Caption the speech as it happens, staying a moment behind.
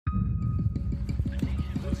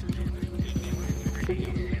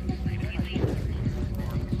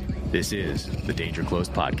This is the Danger Close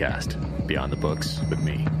podcast, Beyond the Books with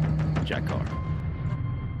me, Jack Carr.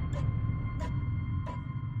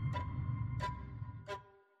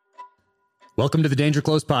 Welcome to the Danger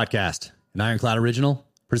Close podcast, an Ironclad original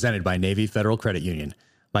presented by Navy Federal Credit Union.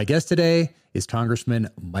 My guest today is Congressman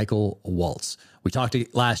Michael Waltz. We talked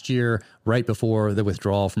last year, right before the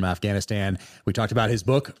withdrawal from Afghanistan. We talked about his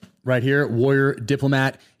book right here, Warrior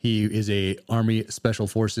Diplomat. He is a Army Special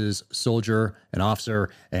Forces soldier, an officer,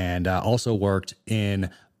 and also worked in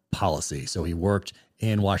policy. So he worked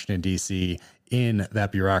in Washington, D.C., in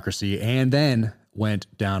that bureaucracy, and then went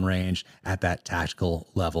downrange at that tactical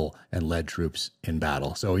level and led troops in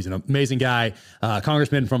battle. So he's an amazing guy,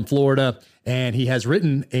 congressman from Florida, and he has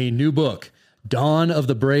written a new book, Dawn of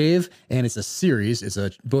the Brave, and it's a series. It's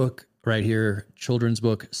a book right here, children's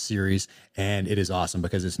book series, and it is awesome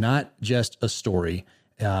because it's not just a story.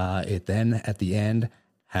 It then at the end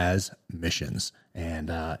has missions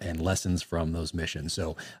and lessons from those missions.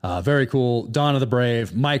 So very cool. Dawn of the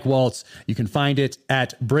Brave, Mike Waltz. You can find it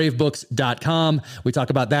at bravebooks.com. We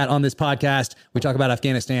talk about that on this podcast. We talk about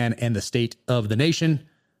Afghanistan and the state of the nation.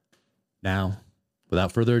 Now,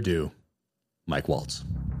 without further ado, Mike Waltz.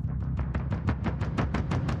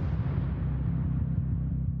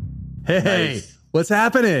 Hey, nice. What's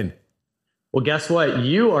happening? Well, guess what?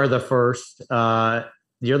 You are the first.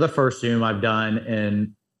 You're the first Zoom I've done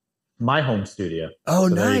in my home studio. Oh,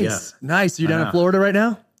 so nice. Nice. You're down in Florida right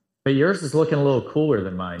now? But yours is looking a little cooler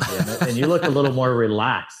than mine, Jim. And you look a little more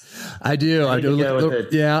relaxed. I do.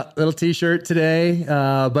 Little t-shirt today.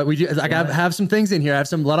 But we do. I have some things in here. I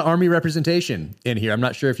have a lot of Army representation in here. I'm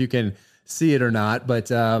not sure if you can see it or not,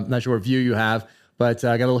 but I'm not sure what view you have. But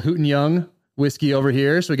I got a little Hooten Young whiskey over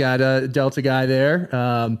here. So we got a Delta guy there.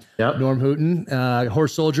 Norm Hooten,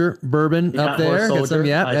 Horse Soldier bourbon up there. Got some,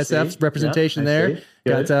 SF representation there.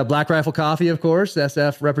 Got Black Rifle Coffee, of course,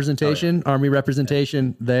 SF representation, Army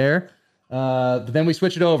representation there. But then we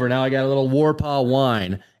switch it over. Now I got a little Warpaw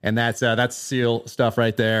wine, and that's SEAL stuff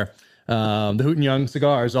right there. The Hooten Young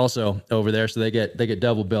cigars also over there, so they get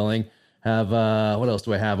double billing. Have what else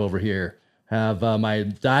do I have over here? Have my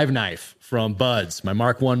dive knife from Buds, my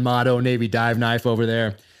Mark I Motto Navy dive knife over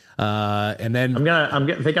there. And then I'm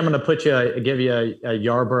gonna give you a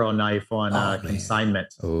Yarborough knife on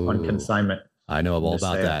consignment. On consignment. I know all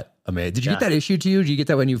about that. Amazing. Did you get that issued to you? Did you get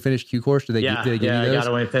that when you finished Q course? Did they give you those? I got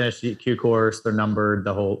it when I finished Q course. They're numbered,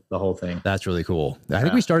 the whole thing. That's really cool. I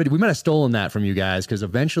think we might have stolen that from you guys because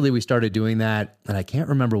eventually we started doing that, and I can't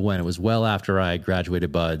remember when. It was well after I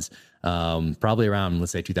graduated Buds. Probably around,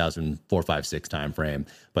 let's say 2004, 5, 6 time frame.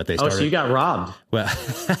 But they started. So you got robbed. Well,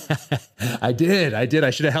 I did.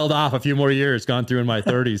 I should have held off a few more years, gone through in my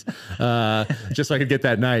 30s, just so I could get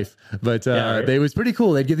that knife. But It was pretty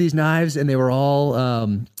cool. They'd give these knives, and they were all.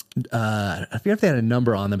 I forget if they had a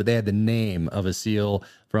number on them, but they had the name of a SEAL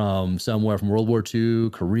from somewhere from World War II,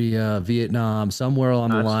 Korea, Vietnam, somewhere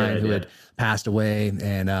along the line who had passed away,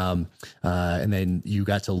 and then you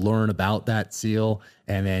got to learn about that SEAL,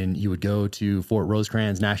 and then you would go to Fort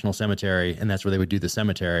Rosecrans National Cemetery, and that's where they would do the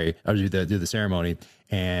ceremony,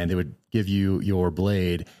 and they would give you your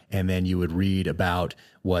blade, and then you would read about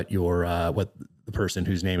what the person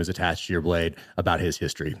whose name is attached to your blade, about his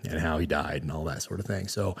history and how he died and all that sort of thing.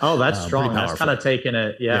 So that's strong. That's kind of taking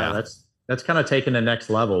it. That's kind of taking the next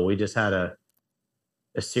level. We just had a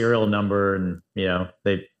serial number, and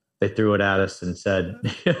they threw it at us and said,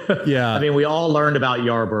 I mean, we all learned about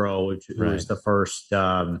Yarborough, which was the first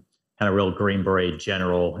kind of real Green Beret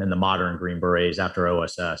general in the modern Green Berets after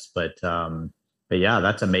OSS. But yeah,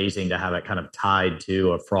 that's amazing to have it kind of tied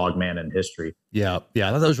to a frogman in history. Yeah. I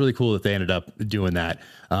thought that was really cool that they ended up doing that.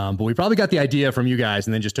 But we probably got the idea from you guys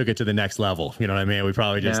and then just took it to the next level. You know what I mean? We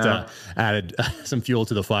probably just added some fuel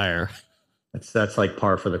to the fire. That's like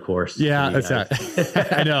par for the course. Yeah, that's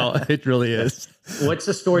I know, it really is. What's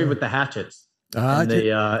the story with the hatchets and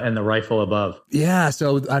the rifle above? Yeah,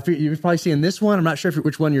 so you're probably seeing this one. I'm not sure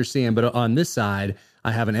which one you're seeing, but on this side,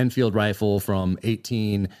 I have an Enfield rifle from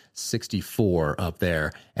 1864 up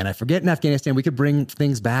there. And I forget in Afghanistan, we could bring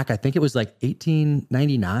things back. I think it was like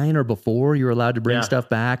 1899 or before you were allowed to bring stuff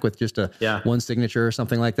back with just one signature or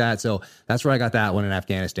something like that. So that's where I got that one in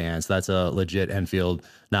Afghanistan. So that's a legit Enfield,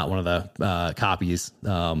 not one of the copies,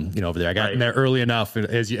 over there. I got in there early enough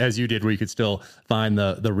as you did, where you could still find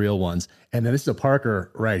the real ones. And then this is a Parker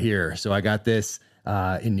right here. So I got this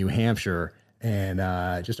in New Hampshire. And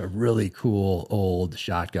just a really cool old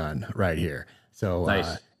shotgun right here. So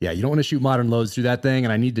nice. Yeah, you don't want to shoot modern loads through that thing.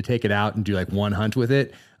 And I need to take it out and do like one hunt with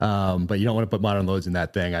it. But you don't want to put modern loads in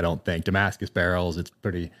that thing. I don't think. Damascus barrels, it's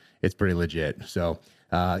pretty legit. So,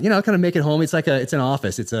 kind of make it home. It's an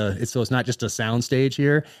office. So it's not just a sound stage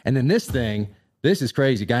here. And then this is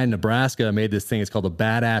crazy. A guy in Nebraska made this thing. It's called a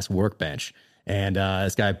Badass Workbench. And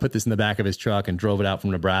this guy put this in the back of his truck and drove it out from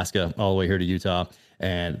Nebraska all the way here to Utah.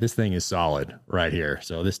 And this thing is solid right here.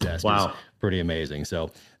 So this desk is pretty amazing. So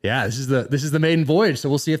yeah, this is the maiden voyage. So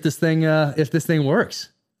we'll see if this thing works.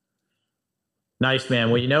 Nice, man.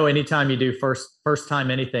 Well, anytime you do first time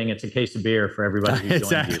anything, it's a case of beer for everybody who's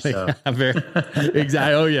joined you. So.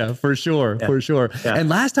 Exactly. Oh yeah, for sure. Yeah. And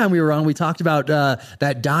last time we were on, we talked about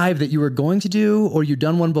that dive that you were going to do, or you'd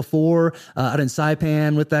done one before out in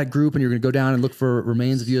Saipan with that group, and you're going to go down and look for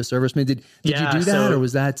remains of U.S. servicemen. Did you do that, or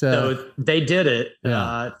was that? So they did it.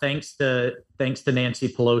 Yeah. Thanks to Nancy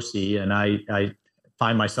Pelosi, and I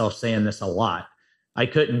find myself saying this a lot. I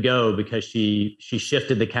couldn't go because she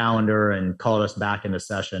shifted the calendar and called us back into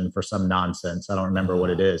session for some nonsense. I don't remember what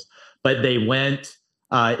it is, but they went.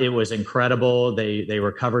 It was incredible. They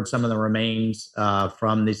recovered some of the remains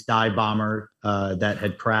from this dive bomber that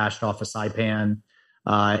had crashed off of Saipan,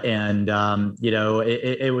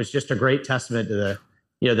 it was just a great testament to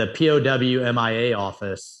the POW MIA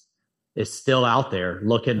office is still out there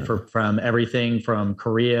looking from everything from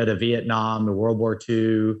Korea to Vietnam to World War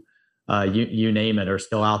II. You name it, are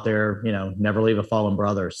still out there, never leave a fallen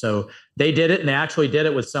brother. So they did it, and they actually did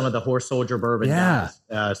it with some of the horse soldier bourbon guys.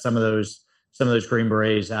 Some of those Green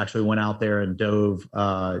Berets actually went out there and dove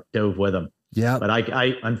with them. Yeah. But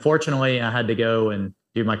I unfortunately I had to go and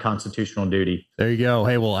do my constitutional duty. There you go.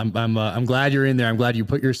 Hey, well, I'm glad you're in there. I'm glad you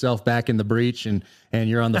put yourself back in the breach and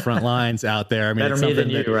you're on the front lines out there. I mean, better me than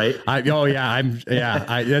you, right? That's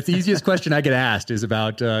the easiest question I get asked is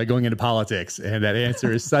about going into politics, and that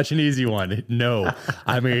answer is such an easy one. No,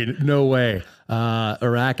 I mean, no way.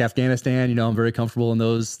 Iraq, Afghanistan, I'm very comfortable in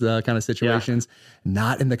those kind of situations. Yeah.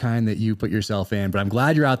 Not in the kind that you put yourself in, but I'm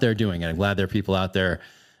glad you're out there doing it. I'm glad there are people out there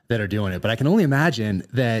that are doing it. But I can only imagine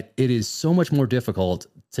that it is so much more difficult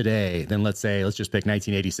today than, let's just pick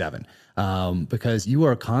 1987, because you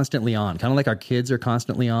are constantly on, kind of like our kids are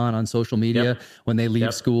constantly on social media when they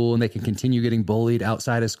leave school, and they can continue getting bullied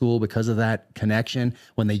outside of school because of that connection,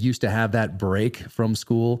 when they used to have that break from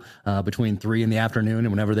school between 3 in the afternoon and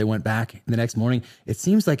whenever they went back the next morning. It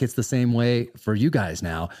seems like it's the same way for you guys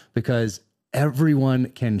now, because everyone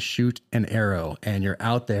can shoot an arrow, and you're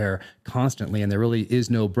out there constantly, and there really is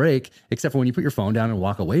no break except for when you put your phone down and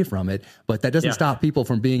walk away from it. But that doesn't stop people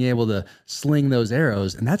from being able to sling those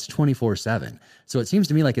arrows, and that's 24/7. So it seems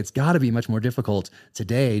to me like it's got to be much more difficult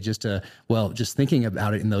today just thinking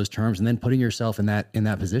about it in those terms and then putting yourself in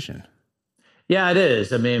that position. Yeah, it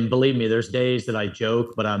is. I mean, believe me, there's days that I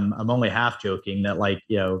joke, but I'm only half joking that,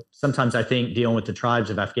 sometimes I think dealing with the tribes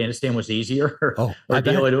of Afghanistan was easier, or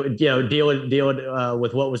dealing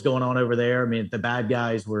with what was going on over there. I mean, if the bad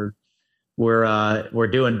guys were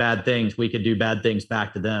doing bad things, we could do bad things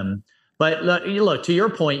back to them. But look, to your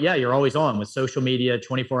point, you're always on with social media,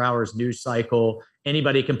 24 hours news cycle.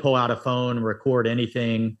 Anybody can pull out a phone, record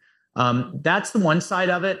anything. That's the one side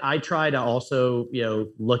of it. I try to also,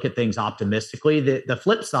 look at things optimistically. The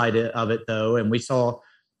flip side of it, though, and we saw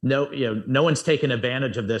no one's taken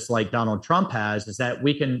advantage of this like Donald Trump has, is that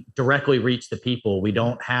we can directly reach the people. We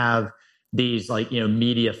don't have these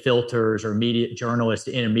media filters or media journalist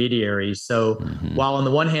intermediaries. So while on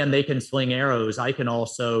the one hand they can sling arrows, I can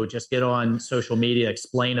also just get on social media,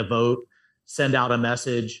 explain a vote, send out a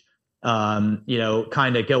message.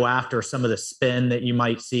 Kind of go after some of the spin that you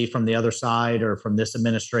might see from the other side or from this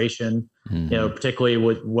administration, particularly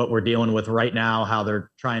with what we're dealing with right now, how they're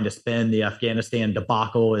trying to spin the Afghanistan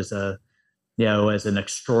debacle as an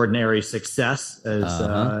extraordinary success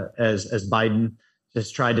as Biden has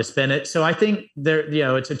tried to spin it. So I think there,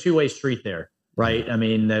 it's a two-way street there, right? I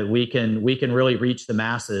mean, that we can really reach the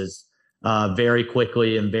masses very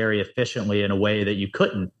quickly and very efficiently in a way that you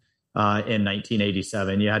couldn't. In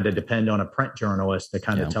 1987, you had to depend on a print journalist to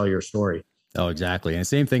kind of tell your story. Oh, exactly. And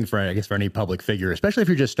same thing for any public figure, especially if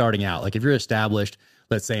you're just starting out. Like if you're established,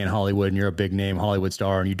 let's say in Hollywood, and you're a big name Hollywood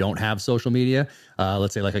star and you don't have social media,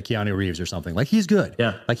 let's say like a Keanu Reeves or something, like he's good.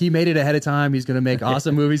 Yeah. Like he made it ahead of time. He's going to make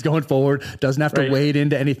awesome movies going forward. Doesn't have to wade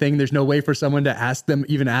into anything. There's no way for someone to ask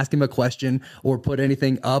him a question or put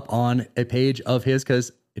anything up on a page of his,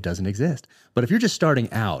 because it doesn't exist. But if you're just starting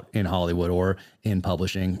out in Hollywood or in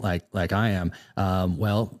publishing, like I am,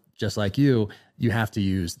 just like you you have to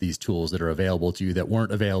use these tools that are available to you that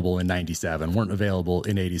weren't available in 97, weren't available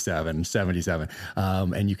in 87, 77.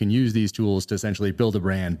 And you can use these tools to essentially build a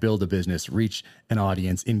brand, build a business, reach an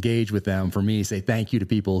audience, engage with them. For me, say thank you to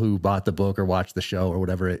people who bought the book or watched the show or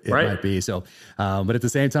whatever it might be. So, but at the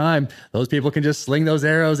same time, those people can just sling those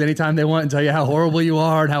arrows anytime they want and tell you how horrible you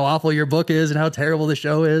are and how awful your book is and how terrible the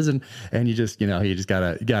show is. And you just, you just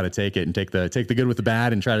gotta take it and take the good with the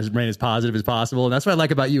bad and try to remain as positive as possible. And that's what I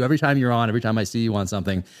like about you. Every time you're on, every time I see you on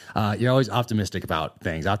something, you're always optimistic about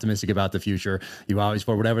things, optimistic about the future. You always,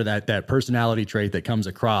 for whatever that personality trait that comes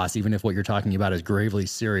across, even if what you're talking about is gravely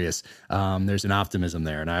serious, there's an optimism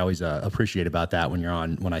there. And I always appreciate about that when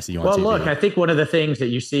I see you on TV. Well, look, I think one of the things that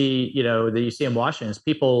you see, that you see in Washington is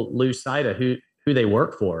people lose sight of who they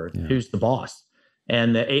work for, who's the boss.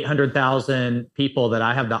 And the 800,000 people that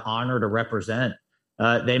I have the honor to represent,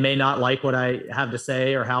 they may not like what I have to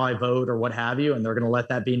say or how I vote or what have you, and they're going to let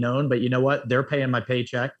that be known. But you know what? They're paying my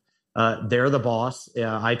paycheck. They're the boss.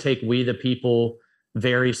 I take we the people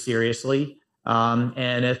very seriously.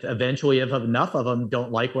 And if enough of them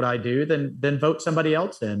don't like what I do, then vote somebody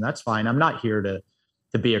else in. That's fine. I'm not here to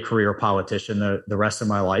be a career politician the rest of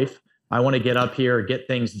my life. I want to get up here, get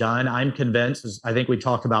things done. I'm convinced, as I think we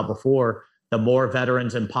talked about before, the more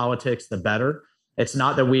veterans in politics, the better. It's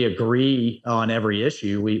not that we agree on every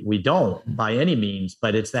issue. We don't by any means,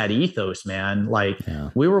 but it's that ethos, man.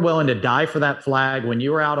 We were willing to die for that flag when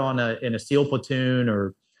you were out in a SEAL platoon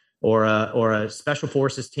or a special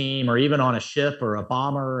forces team, or even on a ship or a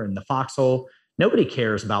bomber in the foxhole. Nobody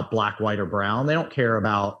cares about black, white, or brown. They don't care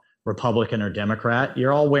about Republican or Democrat.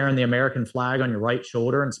 You're all wearing the American flag on your right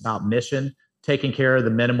shoulder, and it's about mission, taking care of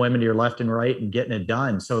the men and women to your left and right and getting it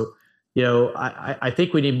done. So, I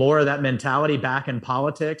think we need more of that mentality back in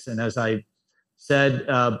politics. And as I said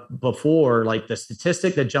before, like the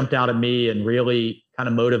statistic that jumped out at me and really kind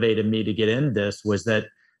of motivated me to get in this was that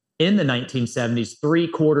in the 1970s,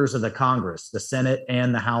 3/4 of the Congress, the Senate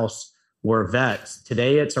and the House, were vets.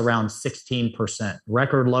 Today, it's around 16%,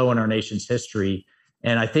 record low in our nation's history.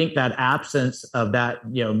 And I think that absence of that,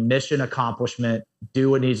 mission accomplishment, do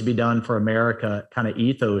what needs to be done for America kind of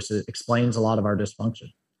ethos, it explains a lot of our dysfunction.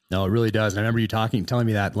 No, it really does. And I remember you telling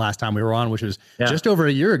me that last time we were on, which was just over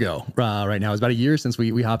a year ago right now. It was about a year since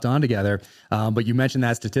we hopped on together. But you mentioned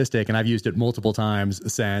that statistic, and I've used it multiple times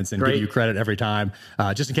since and give you credit every time.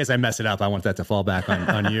 Just in case I mess it up, I want that to fall back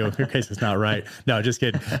on you in case it's not right. No, just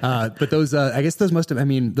kidding. But those, I guess those must have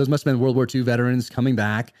been World War II veterans coming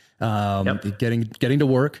back, getting to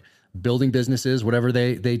work, building businesses, whatever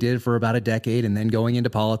they did for about a decade, and then going into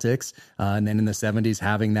politics. And then in the 70s,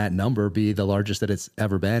 having that number be the largest that it's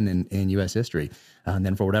ever been in U.S. history. And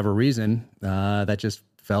then for whatever reason, that just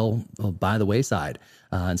fell by the wayside.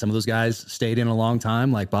 And some of those guys stayed in a long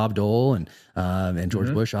time, like Bob Dole and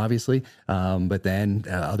George Bush, obviously. But then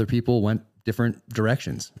other people went different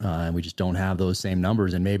directions, and we just don't have those same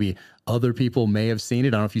numbers. And maybe other people may have seen it.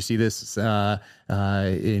 I don't know if you see this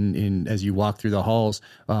in as you walk through the halls,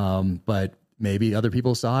 but maybe other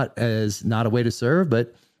people saw it as not a way to serve,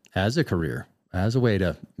 but as a career, as a way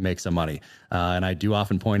to make some money. And I do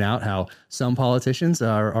often point out how some politicians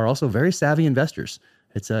are also very savvy investors.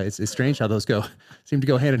 It's strange how those seem to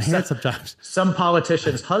go hand in hand sometimes. Some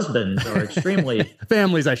politicians' husbands are extremely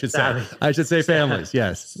families, I should savvy. say. I should say families.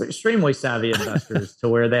 Yes, extremely savvy investors to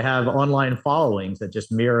where they have online followings that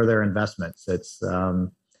just mirror their investments. It's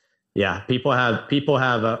people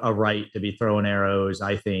have a right to be throwing arrows,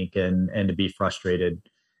 I think, and to be frustrated.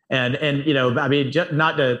 And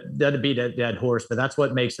not to beat a dead horse, but that's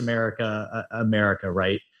what makes America America,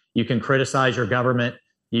 right? You can criticize your government.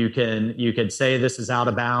 You can say this is out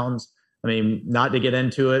of bounds. I mean, not to get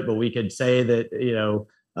into it, but we could say that,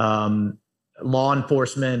 law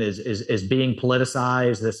enforcement is being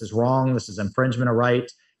politicized. This is wrong. This is infringement of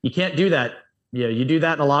rights. You can't do that. You do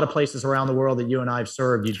that in a lot of places around the world that you and I have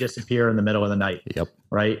served. You disappear in the middle of the night. Yep.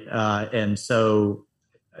 Right. And so,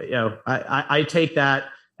 I take that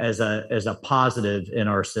as a positive in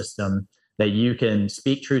our system, that you can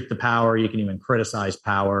speak truth to power, you can even criticize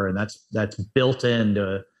power, and that's built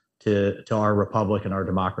into our republic and our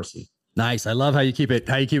democracy. Nice. I love how you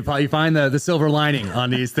find the silver lining on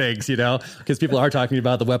these things, because people are talking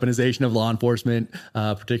about the weaponization of law enforcement,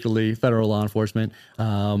 particularly federal law enforcement.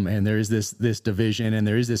 And there is this division, and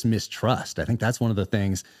there is this mistrust. I think that's one of the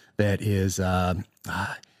things that is,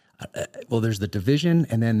 there's the division,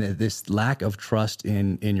 and then this lack of trust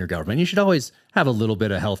in your government. You should always have a little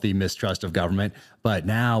bit of healthy mistrust of government, but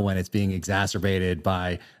now when it's being exacerbated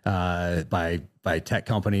by tech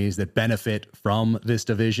companies that benefit from this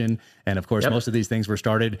division, and of course most of these things were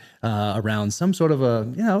started around some sort of a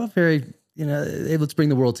very let's bring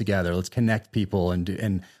the world together. Let's connect people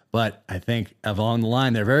but I think along the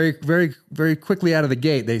line, they're very, very, very quickly out of the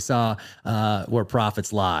gate. They saw where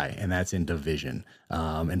profits lie, and that's in division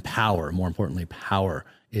and power. More importantly, power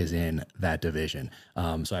is in that division.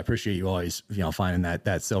 So I appreciate you always, finding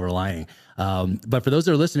that silver lining. But for those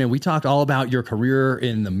that are listening, we talked all about your career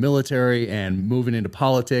in the military and moving into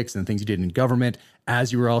politics and things you did in government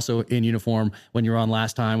as you were also in uniform when you were on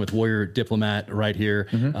last time with Warrior Diplomat right here.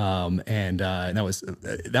 Mm-hmm. And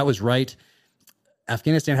that was right.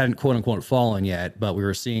 Afghanistan hadn't quote unquote fallen yet, but we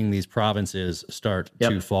were seeing these provinces start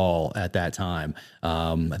to fall at that time.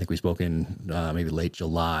 I think we spoke in maybe late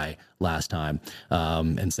July last time.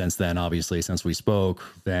 And since then, obviously, since we spoke,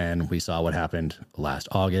 then we saw what happened last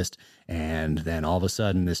August. And then all of a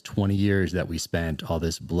sudden, this 20 years that we spent, all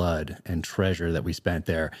this blood and treasure that we spent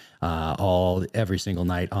there, every single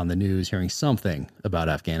night on the news, hearing something about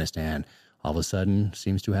Afghanistan, all of a sudden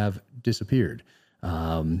seems to have disappeared.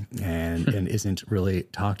 And isn't really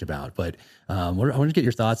talked about. But I want to get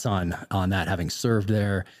your thoughts on that, having served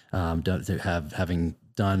there, having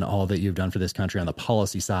done all that you've done for this country on the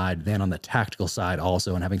policy side, then on the tactical side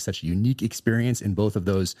also, and having such a unique experience in both of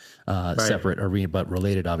those separate arena, but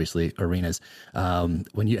related, obviously, arenas. And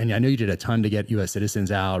I know you did a ton to get U.S.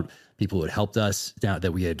 citizens out. People who had helped us down,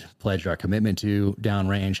 that we had pledged our commitment to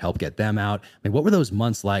downrange, help get them out. I mean, what were those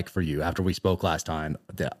months like for you after we spoke last time,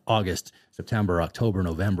 the August, September, October,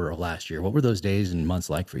 November of last year? What were those days and months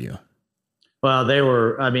like for you? Well, they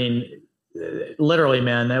were, literally,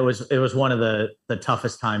 man, it was one of the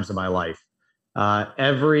toughest times of my life.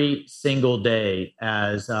 Every single day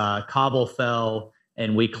as Kabul fell,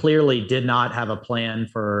 and we clearly did not have a plan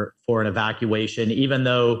for an evacuation, even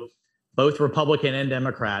though both Republican and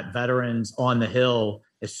Democrat veterans on the Hill,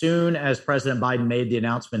 as soon as President Biden made the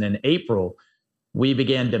announcement in April, we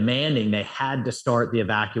began demanding they had to start the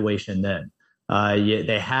evacuation then.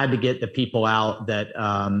 They had to get the people out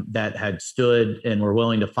that had stood and were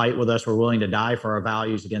willing to fight with us, were willing to die for our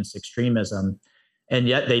values against extremism, and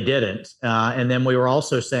yet they didn't. And then we were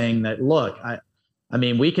also saying that, look,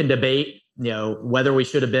 we can debate whether we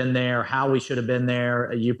should have been there, how we should have been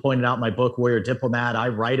there. You pointed out in my book, Warrior Diplomat, I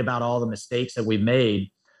write about all the mistakes that we made.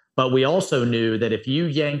 But we also knew that if you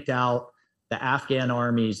yanked out the Afghan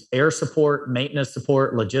army's air support, maintenance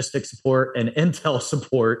support, logistics support, and intel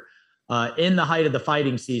support in the height of the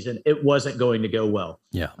fighting season, it wasn't going to go well.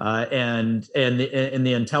 Yeah. And in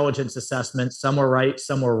the intelligence assessments, some were right,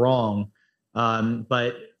 some were wrong.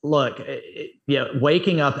 But look,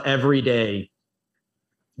 waking up every day,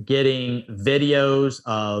 getting videos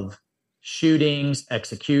of shootings,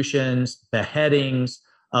 executions, beheadings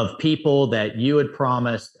of people that you had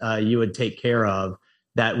promised you would take care of,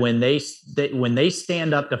 that when they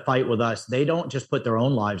stand up to fight with us, they don't just put their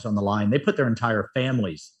own lives on the line, they put their entire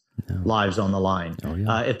families' lives on the line. Oh,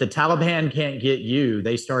 yeah. If the Taliban can't get you,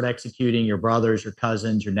 they start executing your brothers, your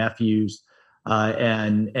cousins, your nephews,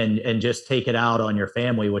 and just take it out on your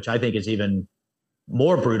family, which I think is even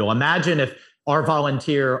more brutal. Imagine if our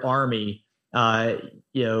volunteer army, and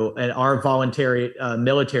our voluntary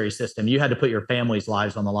military system, you had to put your family's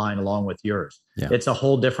lives on the line along with yours. Yeah. It's a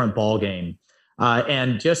whole different ballgame.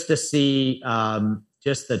 And just to see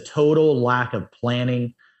just the total lack of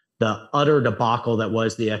planning, the utter debacle that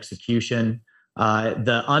was the execution,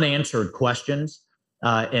 the unanswered questions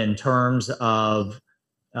in terms of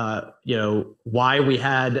why we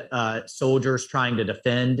had soldiers trying to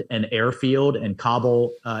defend an airfield in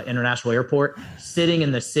Kabul International Airport, sitting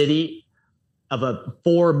in the city of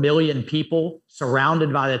 4 million people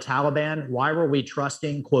surrounded by the Taliban. Why were we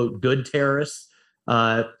trusting, quote, good terrorists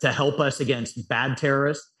to help us against bad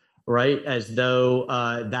terrorists, right? As though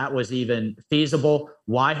that was even feasible.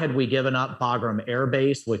 Why had we given up Bagram Air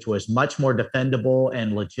Base, which was much more defendable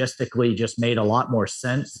and logistically just made a lot more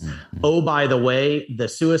sense? Mm-hmm. Oh, by the way, the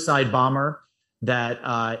suicide bomber that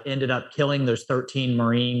ended up killing those 13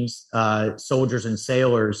 Marines, soldiers and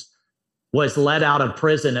sailors, was let out of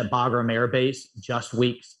prison at Bagram Air Base just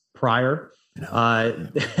weeks prior. No.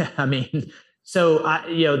 So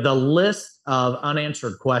the list of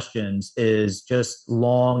unanswered questions is just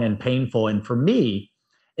long and painful. And for me,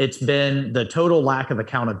 it's been the total lack of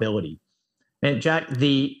accountability. And Jack,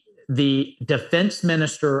 the defense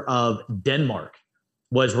minister of Denmark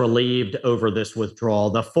was relieved over this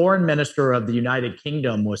withdrawal. The foreign minister of the United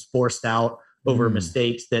Kingdom was forced out over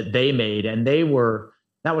mistakes that they made. And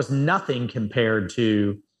that was nothing compared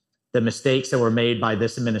to the mistakes that were made by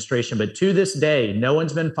this administration. But to this day, no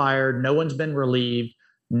one's been fired, no one's been relieved,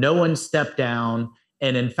 no one stepped down.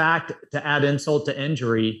 And in fact, to add insult to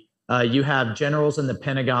injury, you have generals in the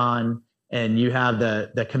Pentagon and you have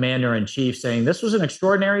the commander in chief saying, this was an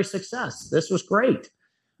extraordinary success. This was great.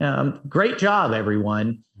 Great job,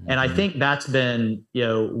 everyone. And I think that's been,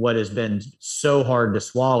 what has been so hard to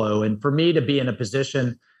swallow. And for me to be in a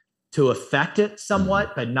position to affect it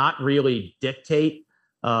somewhat, but not really dictate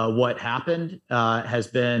what happened has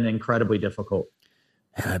been incredibly difficult.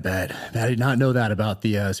 I bet. I did not know that about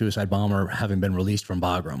the suicide bomber having been released from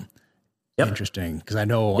Bagram. Yep. Interesting. Because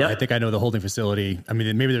I think I know the holding facility. I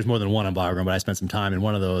mean, maybe there's more than one on Bagram, but I spent some time in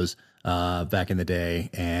one of those back in the day.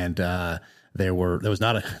 And that was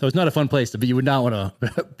not a fun place to be. You would not want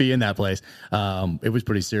to be in that place. It was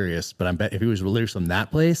pretty serious, but I bet if he was released from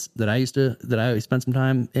that place that I spent some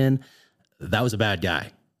time in, that was a bad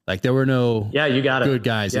guy. Like there were no good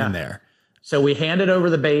guys in there. So we handed over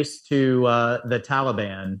the base to the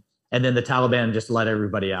Taliban, and then the Taliban just let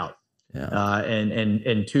everybody out. Yeah.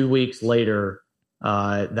 And 2 weeks later,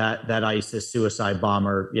 that ISIS suicide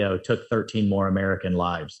bomber, took 13 more American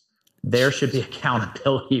lives. There should be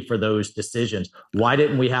accountability for those decisions. Why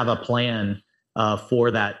didn't we have a plan for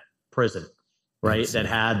that prison, right? That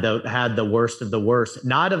had the worst of the worst,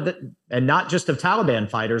 not just of Taliban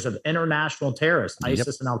fighters, of international terrorists,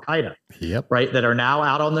 ISIS and Al Qaeda, right? That are now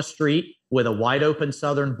out on the street with a wide open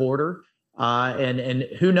southern border, and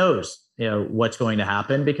who knows, what's going to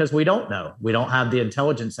happen, because we don't know. We don't have the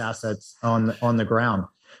intelligence assets on the ground.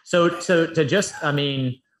 So to just,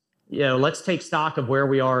 let's take stock of where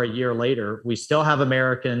we are a year later. We still have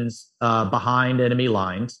Americans behind enemy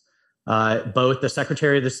lines. Both the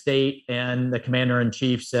Secretary of the State and the Commander in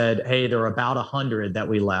Chief said, hey, there are about 100 that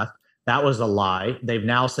we left. That was a lie. They've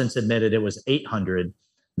now since admitted it was 800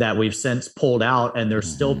 that we've since pulled out, and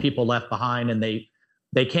there's still people left behind, and they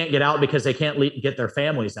can't get out because they can't get their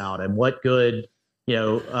families out. And what good,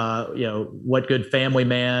 what good family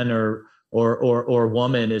man or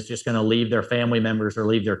woman is just going to leave their family members or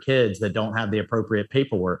leave their kids that don't have the appropriate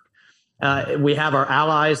paperwork? We have our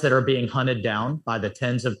allies that are being hunted down by the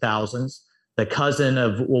tens of thousands. The cousin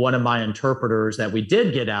of one of my interpreters that we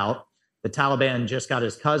did get out, the Taliban just got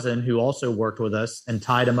his cousin, who also worked with us, and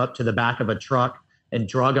tied him up to the back of a truck and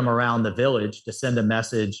drug him around the village to send a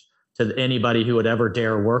message to anybody who would ever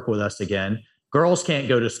dare work with us again. Girls can't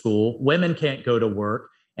go to school. Women can't go to work.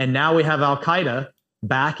 And now we have Al Qaeda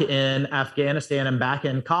back in Afghanistan and back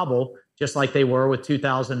in Kabul, just like they were with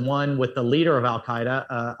 2001 with the leader of Al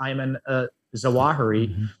Qaeda, Ayman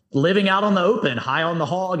Zawahiri, living out on the open, high on the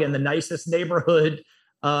hog in the nicest neighborhood,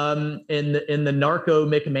 in the narco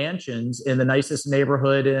McMansions in the nicest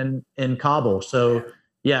neighborhood in Kabul. So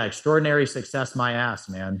yeah, extraordinary success, my ass,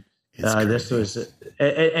 man. This was,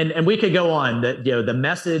 and we could go on. That the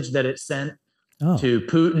message that it sent to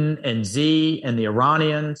Putin and Z and the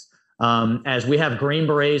Iranians, as we have Green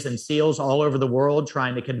Berets and SEALs all over the world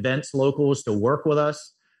trying to convince locals to work with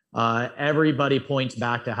us. Everybody points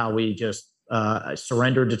back to how we just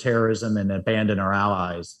surrendered to terrorism and abandoned our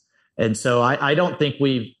allies. And so I don't think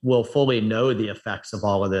we will fully know the effects of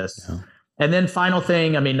all of this. Yeah. And then final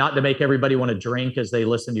thing, not to make everybody want to drink as they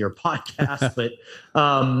listen to your podcast, but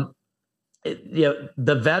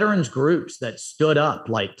the veterans groups that stood up,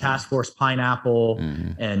 like Task Force Pineapple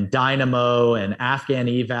and Dynamo and Afghan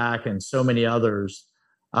Evac and so many others,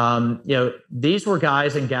 these were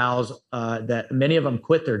guys and gals that many of them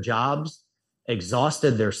quit their jobs,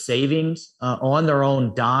 exhausted their savings on their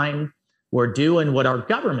own dime, were doing what our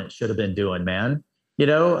government should have been doing, man.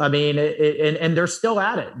 And they're still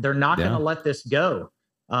at it. They're not going to let this go.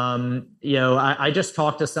 I just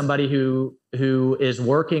talked to somebody who is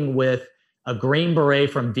working with a Green Beret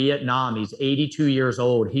from Vietnam. He's 82 years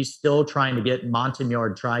old. He's still trying to get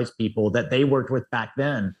Montagnard tribes people that they worked with back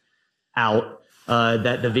then out,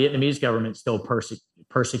 that the Vietnamese government's still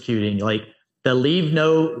persecuting. Like the leave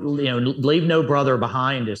no brother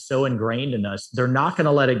behind is so ingrained in us. They're not going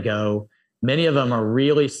to let it go. Many of them are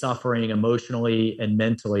really suffering emotionally and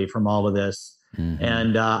mentally from all of this.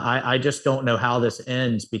 And I just don't know how this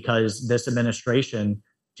ends, because this administration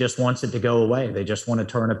just wants it to go away. They just want to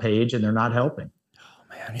turn a page, and they're not helping. Oh,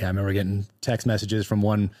 man. Yeah, I remember getting text messages from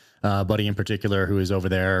one buddy in particular who is over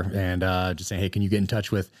there, and just saying, hey, can you get in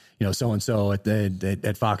touch with, so-and-so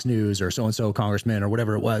at Fox News, or so-and-so congressman, or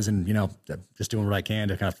whatever it was. And, just doing what I can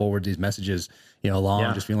to kind of forward these messages,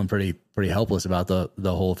 along, just feeling pretty helpless about the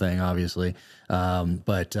whole thing, obviously.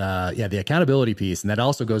 But the accountability piece. And that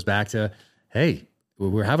also goes back to, hey,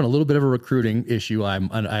 we're having a little bit of a recruiting issue.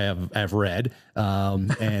 I've read,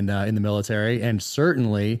 and in the military, and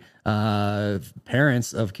certainly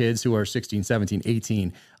parents of kids who are 16, 17,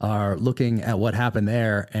 18 are looking at what happened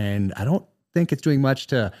there. And I don't think it's doing much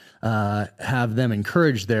to have them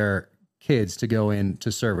encourage their kids to go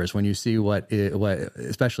into service when you see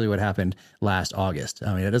especially what happened last August?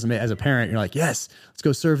 I mean, it doesn't make, as a parent, you're like, yes, let's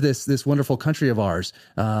go serve this wonderful country of ours.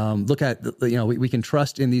 Look at, we can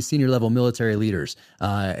trust in these senior level military leaders.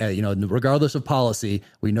 Regardless of policy,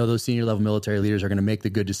 we know those senior level military leaders are going to make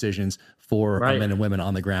the good decisions for our men and women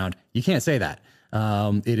on the ground. You can't say that.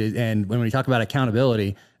 It is, and when we talk about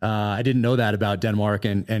accountability, I didn't know that about Denmark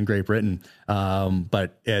and Great Britain,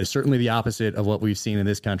 but it's certainly the opposite of what we've seen in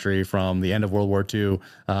this country from the end of World War II,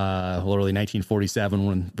 literally 1947,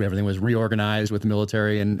 when everything was reorganized with the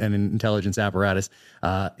military and intelligence apparatus,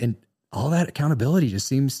 and all that accountability just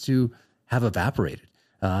seems to have evaporated.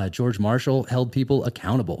 George Marshall held people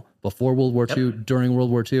accountable before World War II, during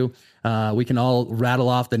World War II. We can all rattle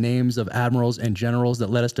off the names of admirals and generals that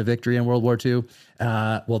led us to victory in World War II.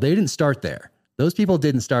 Well, they didn't start there. Those people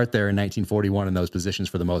didn't start there in 1941 in those positions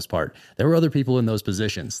for the most part. There were other people in those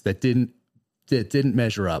positions that didn't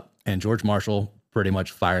measure up, and George Marshall pretty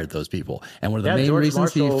much fired those people. And one of the main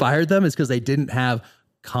reasons he fired them is because they didn't have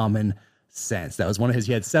common sense. That was one of his,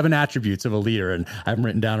 he had 7 attributes of a leader, and I have them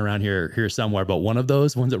written down around here somewhere. But one of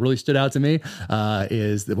those ones that really stood out to me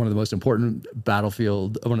is that one of the most important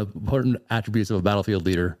attributes of a battlefield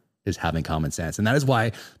leader is having common sense. And that is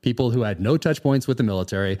why people who had no touch points with the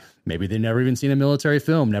military, maybe they've never even seen a military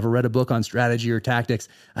film, never read a book on strategy or tactics,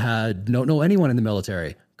 don't know anyone in the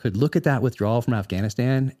military, could look at that withdrawal from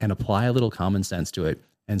Afghanistan and apply a little common sense to it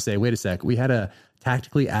and say, wait a sec, we had a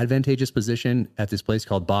tactically advantageous position at this place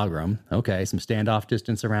called Bagram. Okay, some standoff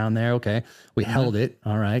distance around there. Okay, we held it.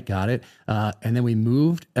 All right, got it. And then we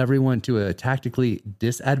moved everyone to a tactically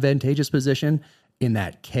disadvantageous position in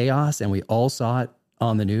that chaos, and we all saw it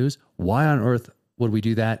on the news. Why on earth would we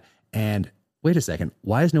do that? And wait a second,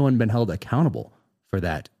 why has no one been held accountable for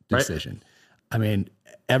that decision? Right. I mean,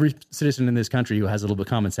 every citizen in this country who has a little bit of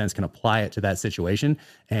common sense can apply it to that situation,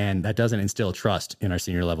 and that doesn't instill trust in our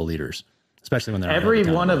senior level leaders, especially when they're every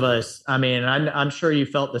one of us. I mean, I'm sure you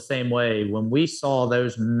felt the same way when we saw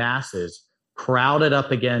those masses crowded up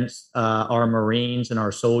against our Marines and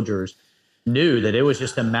our soldiers, knew that it was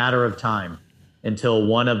just a matter of time until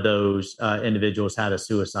one of those individuals had a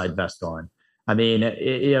suicide vest on. I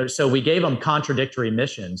mean, so we gave them contradictory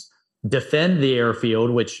missions: defend the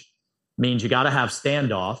airfield, which means you got to have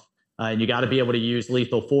standoff and you got to be able to use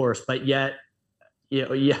lethal force, but yet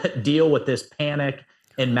deal with this panic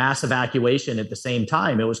and mass evacuation at the same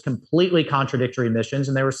time. It was completely contradictory missions,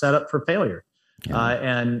 and they were set up for failure. Yeah.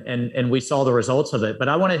 And we saw the results of it. But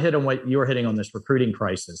I want to hit on what you were hitting on, this recruiting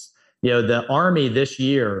crisis. The Army this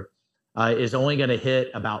year is only going to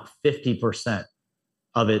hit about 50%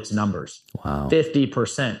 of its numbers. Wow.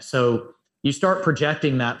 50%. So you start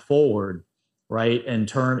projecting that forward, right?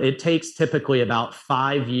 It takes typically about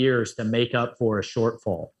 5 years to make up for a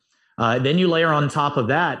shortfall. Then you layer on top of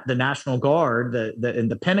that, the National Guard,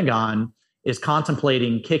 the Pentagon is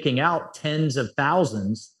contemplating kicking out tens of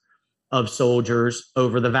thousands of soldiers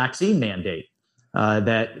over the vaccine mandate.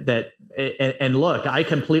 And look, I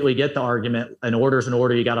completely get the argument. An order is an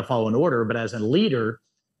order. You got to follow an order. But as a leader,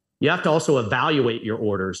 you have to also evaluate your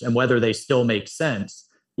orders and whether they still make sense.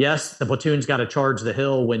 Yes, the platoon's got to charge the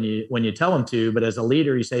hill when you tell them to. But as a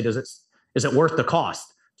leader, you say, is it worth the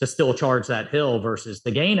cost to still charge that hill versus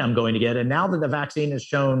the gain I'm going to get? And now that the vaccine is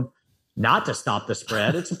shown not to stop the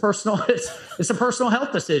spread, it's a personal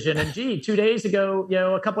health decision. And 2 days ago,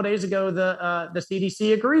 a couple of days ago, the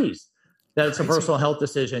CDC agrees that it's a personal health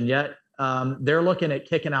decision. Yet they're looking at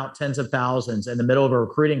kicking out tens of thousands in the middle of a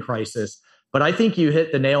recruiting crisis. But I think you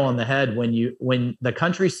hit the nail on the head when the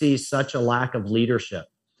country sees such a lack of leadership.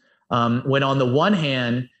 When on the one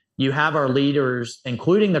hand, you have our leaders,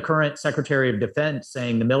 including the current Secretary of Defense,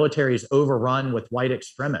 saying the military is overrun with white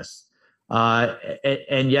extremists.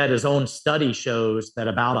 And yet his own study shows that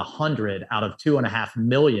about 100 out of 2.5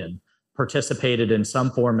 million participated in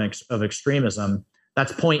some form of extremism.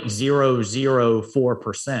 That's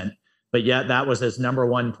 0.004%. But yet that was his number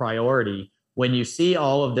one priority. When you see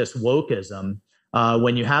all of this wokeism,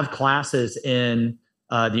 when you have classes in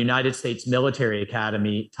the United States Military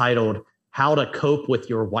Academy titled "How to Cope with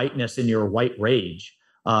Your Whiteness and Your White Rage,"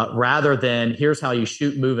 rather than "Here's how you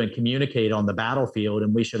shoot, move, and communicate on the battlefield,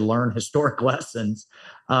 and we should learn historic lessons,"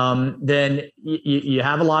 then you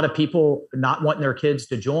have a lot of people not wanting their kids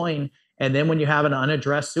to join. And then when you have an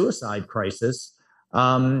unaddressed suicide crisis,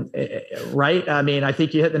 right? I mean, I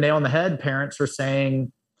think you hit the nail on the head. Parents are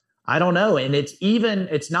saying, I don't know. And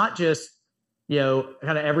it's not just, kind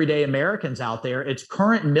of everyday Americans out there. It's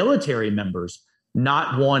current military members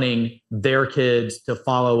not wanting their kids to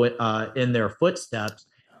follow in their footsteps.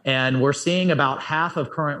 And we're seeing about half of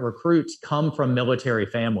current recruits come from military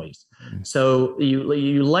families. So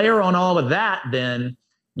you layer on all of that, then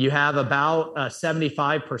you have about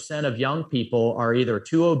 75% of young people are either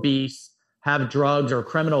too obese, have drugs or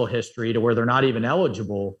criminal history to where they're not even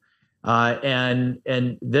eligible. And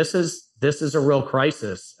this is a real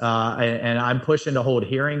crisis. And I'm pushing to hold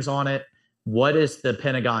hearings on it. What is the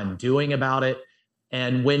Pentagon doing about it?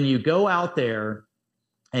 And when you go out there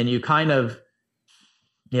and you kind of,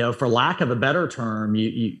 for lack of a better term,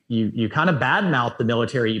 you kind of badmouth the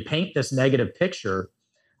military, you paint this negative picture,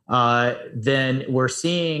 then we're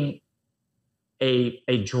seeing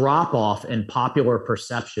a drop off in popular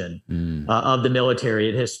perception of the military.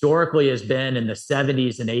 It historically has been in the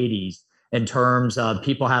 70s and 80s in terms of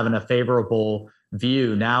people having a favorable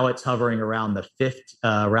view. Now it's hovering around the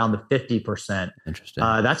 50%. Interesting.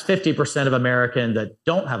 That's 50% of Americans that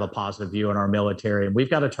don't have a positive view on our military, and we've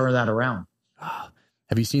got to turn that around.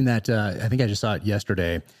 Have you seen that? I think I just saw it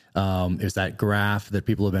yesterday. It's that graph that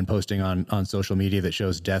people have been posting on social media that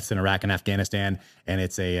shows deaths in Iraq and Afghanistan, and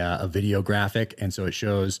it's a video graphic, and so it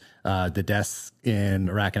shows the deaths in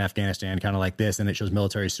Iraq and Afghanistan kind of like this, and it shows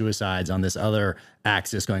military suicides on this other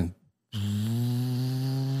axis going.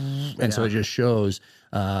 And so it just shows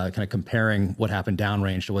kind of comparing what happened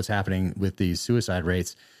downrange to what's happening with these suicide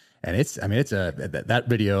rates. And that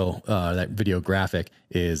video graphic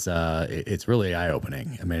is it's really eye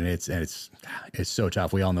opening. I mean, it's so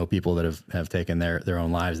tough. We all know people that have taken their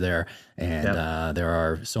own lives there, and there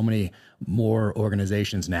are so many more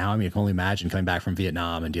organizations now. I mean, you can only imagine coming back from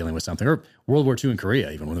Vietnam and dealing with something, or World War II in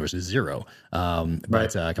Korea, even when there was zero.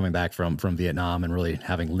 But coming back from Vietnam and really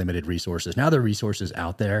having limited resources. Now there are resources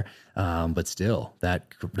out there, but still that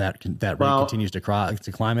rate continues to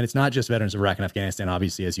climb. And it's not just veterans of Iraq and Afghanistan,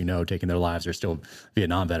 obviously, as you know, taking their lives. There's still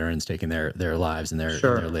Vietnam veterans taking their lives in their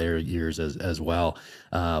later years as well.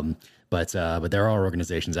 But there are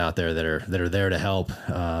organizations out there that are there to help,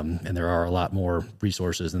 and there are a lot more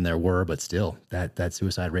resources than there were. But still, that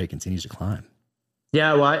suicide rate continues to climb.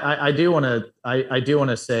 Yeah, well, I do want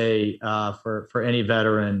to say for any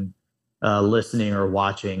veteran listening or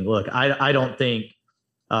watching, look, I don't think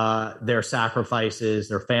their sacrifices,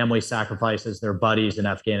 their family sacrifices, their buddies in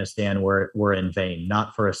Afghanistan were in vain.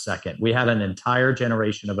 Not for a second. We had an entire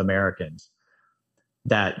generation of Americans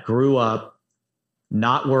that grew up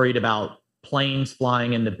not worried about planes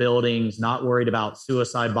flying into buildings, not worried about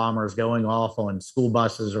suicide bombers going off on school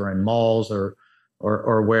buses or in malls or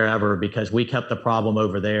wherever, because we kept the problem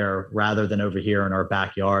over there rather than over here in our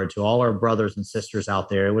backyard. To all our brothers and sisters out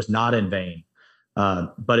there, it was not in vain.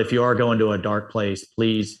 But if you are going to a dark place,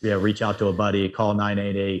 please reach out to a buddy, call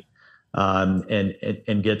 988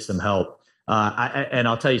 and get some help. And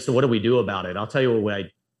I'll tell you, so what do we do about it? I'll tell you what I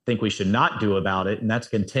think we should not do about it, and that's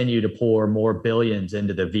continue to pour more billions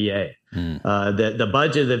into the VA. The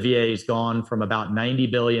budget of the VA has gone from about $90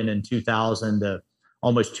 billion in 2000 to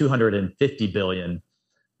almost $250 billion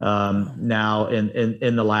now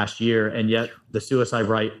in the last year, and yet the suicide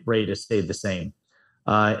rate has stayed the same.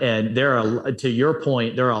 And to your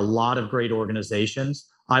point, there are a lot of great organizations.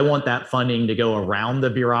 I want that funding to go around the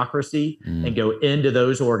bureaucracy and go into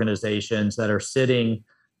those organizations that are sitting,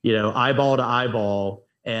 eyeball to eyeball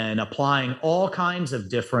and applying all kinds of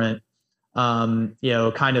different,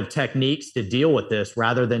 kind of techniques to deal with this,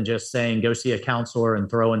 rather than just saying, go see a counselor and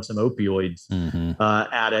throw in some opioids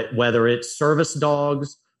at it, whether it's service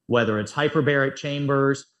dogs, whether it's hyperbaric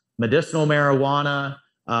chambers, medicinal marijuana,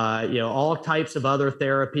 all types of other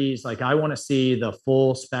therapies. Like, I want to see the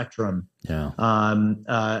full spectrum applied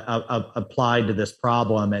to this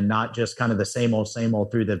problem, and not just kind of the same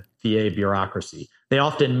old through the VA bureaucracy. They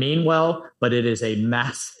often mean well, but it is a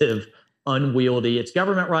massive, unwieldy. It's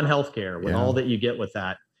government-run healthcare with all that you get with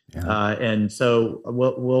that, and so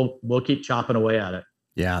we'll keep chopping away at it.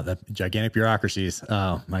 Yeah, the gigantic bureaucracies.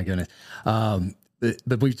 Oh my goodness.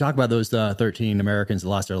 But we've talked about those 13 Americans that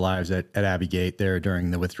lost their lives at Abbey Gate there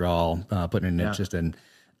during the withdrawal, putting in just an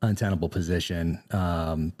untenable position,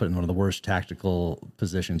 put in one of the worst tactical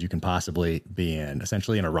positions you can possibly be in,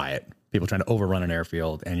 essentially in a riot. People trying to overrun an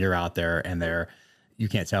airfield, and you're out there, and you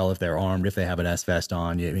can't tell if they're armed, if they have an S vest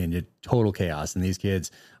on. I mean, total chaos. And these kids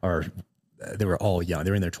they were all young. They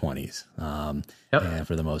were in their 20s, and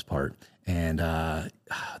for the most part. And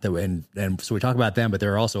so we talk about them, but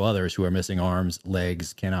there are also others who are missing arms,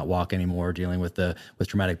 legs, cannot walk anymore, dealing with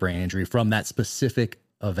traumatic brain injury from that specific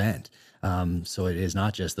event. So it is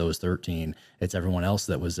not just those 13; it's everyone else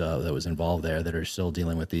that was involved there that are still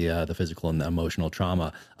dealing with the physical and the emotional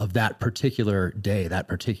trauma of that particular day, that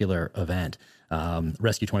particular event.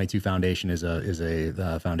 Rescue 22 Foundation is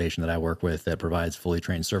a foundation that I work with that provides fully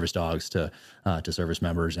trained service dogs to service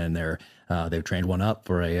members, and they've trained one up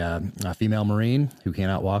for a female Marine who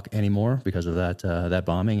cannot walk anymore because of that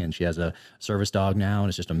bombing, and she has a service dog now, and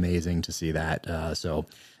it's just amazing to see that.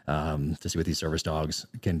 To see what these service dogs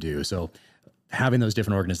can do. So having those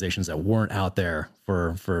different organizations that weren't out there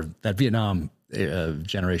for that Vietnam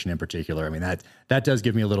generation in particular, I mean, that does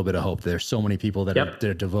give me a little bit of hope. There's so many people that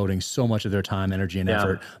are devoting so much of their time, energy, and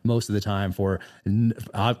effort, most of the time for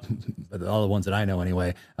all the ones that I know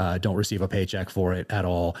anyway, don't receive a paycheck for it at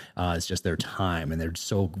all. It's just their time, and they're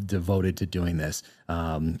so devoted to doing this.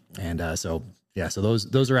 So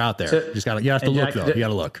those are out there. You have to look, though. You got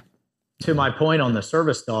to look. To my point on the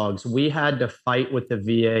service dogs, we had to fight with the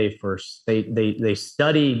VA first. They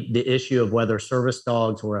studied the issue of whether service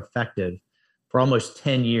dogs were effective for almost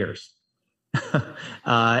 10 years.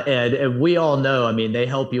 and we all know, I mean, they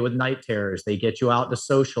help you with night terrors. They get you out to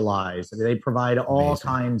socialize. They provide all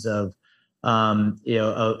kinds of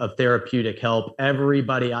therapeutic help.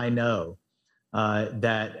 Everybody I know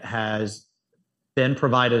that has been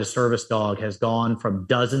provided a service dog has gone from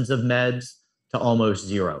dozens of meds to almost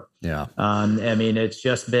zero. Yeah. I mean, it's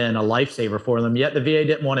just been a lifesaver for them. Yet the VA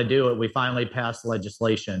didn't want to do it. We finally passed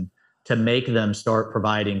legislation to make them start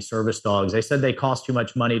providing service dogs. They said they cost too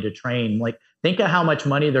much money to train. Like, think of how much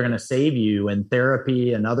money they're going to save you in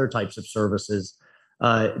therapy and other types of services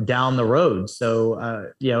down the road.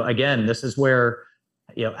 So, again, this is where,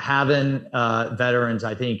 having veterans,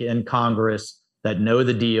 I think, in Congress that know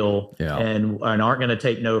the deal and aren't going to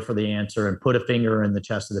take no for the answer and put a finger in the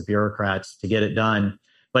chest of the bureaucrats to get it done.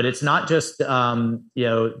 But it's not just the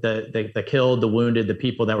killed, the wounded, the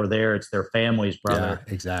people that were there. It's their families, brother.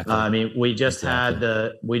 Yeah, exactly. I mean, we just had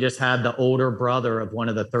the older brother of one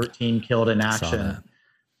of the 13 killed in action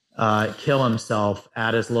kill himself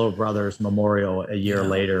at his little brother's memorial a year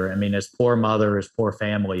later. I mean, his poor mother, his poor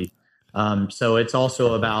family. So it's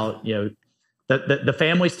also about the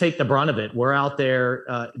families take the brunt of it. We're out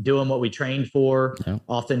there doing what we trained for,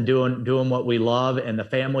 often doing what we love, and the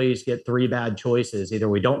families get three bad choices. Either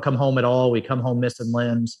we don't come home at all, we come home missing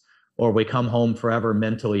limbs, or we come home forever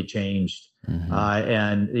mentally changed.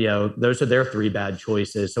 Mm-hmm. Those are their three bad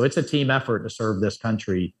choices. So it's a team effort to serve this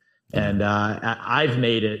country. And I've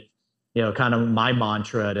made it, kind of my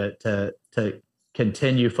mantra to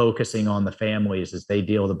continue focusing on the families as they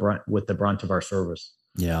deal with the brunt of our service.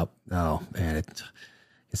 Yeah. Oh man, it's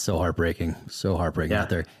so heartbreaking. So heartbreaking out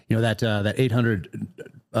there. That 800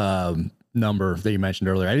 number that you mentioned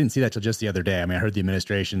earlier. I didn't see that till just the other day. I mean, I heard the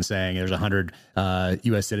administration saying there's 100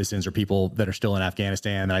 U.S. citizens or people that are still in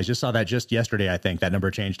Afghanistan. And I just saw that just yesterday. I think that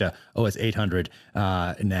number changed to it's 800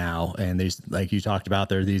 now. And these, like you talked about,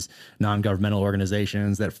 there are these non-governmental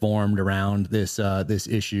organizations that formed around this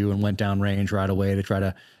issue and went downrange right away to try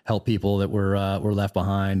to help people that were left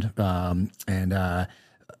behind.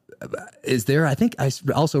 Is there, I think I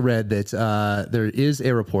also read that there is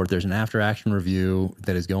a report, there's an after action review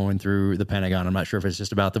that is going through the Pentagon. I'm not sure if it's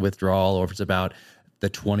just about the withdrawal or if it's about the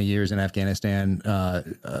 20 years in Afghanistan.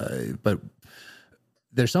 But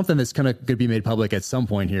there's something that's could be made public at some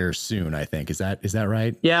point here soon, I think. Is that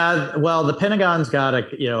right? Yeah. Well, the Pentagon's got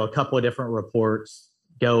a couple of different reports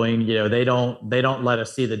going. They don't let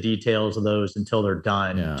us see the details of those until they're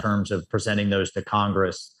done in terms of presenting those to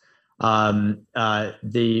Congress.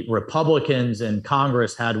 The Republicans in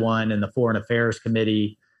Congress had one in the Foreign Affairs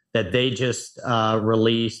Committee that they just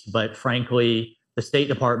released, but frankly, the State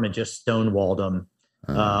Department just stonewalled them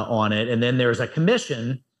on it. And then there's a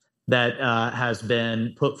commission that has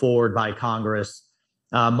been put forward by Congress.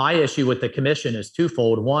 My issue with the commission is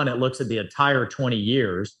twofold. One, it looks at the entire 20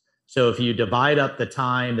 years. So if you divide up the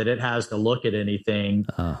time that it has to look at anything,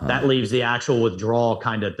 that leaves the actual withdrawal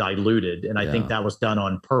kind of diluted. And I think that was done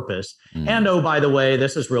on purpose. And by the way,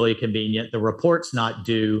 this is really convenient. The report's not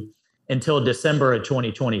due until December of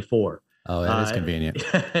 2024. Oh, that is convenient.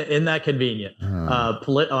 Isn't that convenient?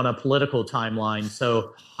 On a political timeline.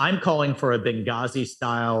 So I'm calling for a Benghazi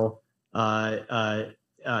style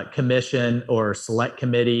commission or select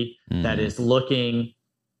committee that is looking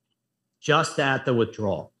just at the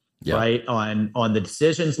withdrawal. Right. On the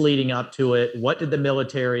decisions leading up to it. What did the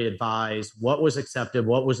military advise? What was accepted?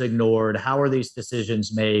 What was ignored? How are these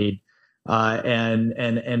decisions made?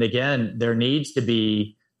 And again, there needs to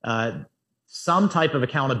be some type of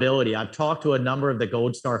accountability. I've talked to a number of the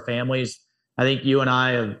Gold Star families. I think you and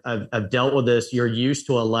I have dealt with this. You're used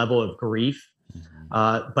to a level of grief,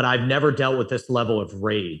 but I've never dealt with this level of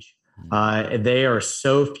rage. They are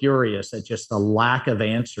so furious at just the lack of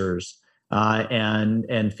answers,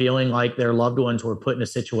 and feeling like their loved ones were put in a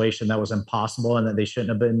situation that was impossible and that they shouldn't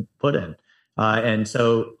have been put in. And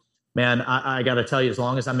so, man, I got to tell you, as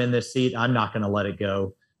long as I'm in this seat, I'm not going to let it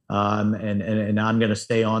go. And I'm going to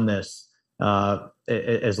stay on this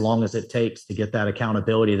as long as it takes to get that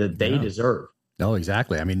accountability that they deserve. No,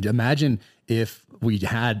 exactly. I mean, imagine if we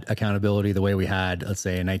had accountability the way we had, let's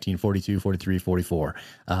say in 1942, 43, 44,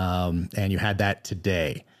 and you had that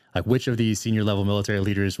today. Like, which of these senior level military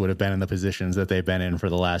leaders would have been in the positions that they've been in for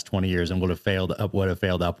the last 20 years and would have failed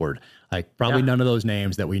upward? Like, probably none of those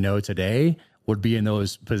names that we know today would be in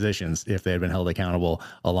those positions if they had been held accountable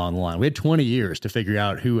along the line. We had 20 years to figure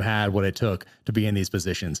out who had what it took to be in these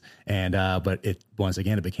positions. And, but it, once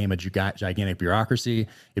again, it became a gigantic bureaucracy.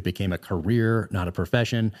 It became a career, not a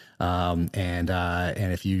profession. And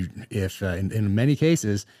if in many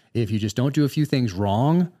cases, if you just don't do a few things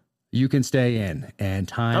wrong, you can stay in, and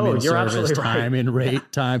time in service, time in rate,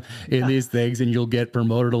 time in these things, and you'll get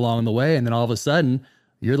promoted along the way. And then all of a sudden,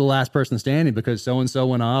 you're the last person standing because so-and-so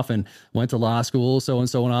went off and went to law school,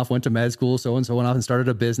 so-and-so went off, went to med school, so-and-so went off and started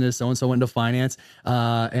a business, so-and-so went into finance.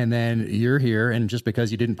 And then you're here, and just because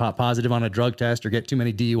you didn't pop positive on a drug test or get too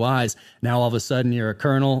many DUIs, now all of a sudden you're a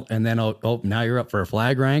colonel, and then, now you're up for a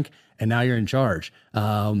flag rank, and now you're in charge.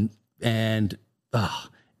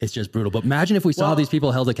 It's just brutal. But imagine if we saw these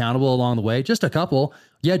people held accountable along the way, just a couple.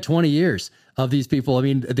 You had 20 years of these people. I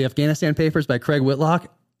mean, the Afghanistan Papers by Craig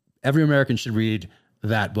Whitlock, every American should read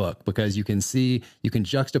that book, because you can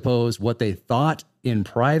juxtapose what they thought in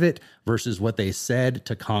private versus what they said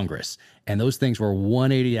to Congress. And those things were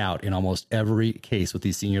 180 out in almost every case with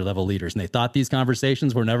these senior level leaders. And they thought these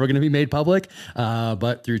conversations were never going to be made public.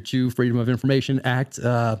 But through 2 Freedom of Information Act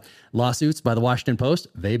lawsuits by the Washington Post,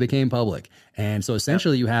 they became public. And so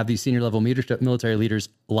essentially you have these senior level military leaders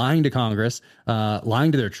lying to Congress,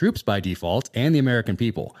 lying to their troops by default, and the American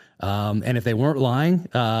people. And if they weren't lying,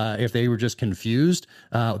 if they were just confused,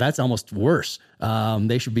 that's almost worse.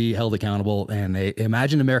 They should be held accountable, and they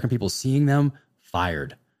imagine American people seeing them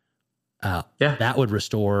fired. That would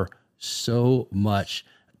restore so much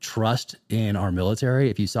trust in our military.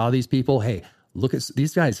 If you saw these people, hey, look at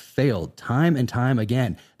these guys failed time and time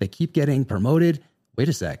again. They keep getting promoted. Wait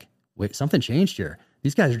a sec. Wait, something changed here.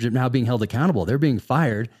 These guys are now being held accountable. They're being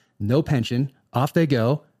fired. No pension. Off they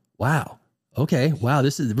go. Wow. Okay. Wow.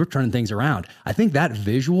 We're turning things around. I think that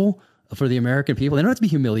visual for the American people, they don't have to be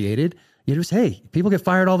humiliated. You just, hey, people get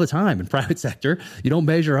fired all the time in private sector. You don't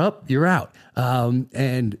measure up, you're out.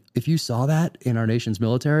 And if you saw that in our nation's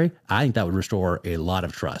military, I think that would restore a lot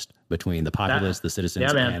of trust between the populace, the citizens.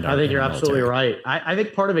 Yeah, man, I think you're absolutely right. I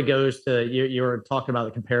think part of it goes to, you were talking about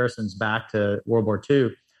the comparisons back to World War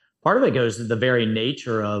II. Part of it goes to the very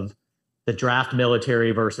nature of the draft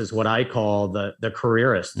military versus what I call the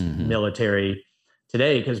careerist military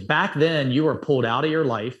today. Because back then you were pulled out of your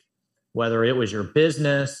life, whether it was your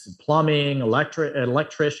business, plumbing,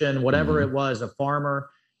 electrician, whatever it was, a farmer,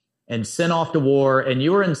 and sent off to war. And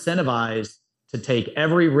you were incentivized to take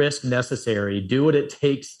every risk necessary, do what it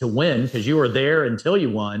takes to win, because you were there until you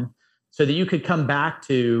won, so that you could come back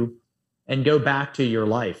to and go back to your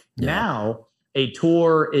life. Yeah. Now, a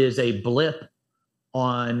tour is a blip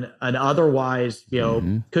on an otherwise,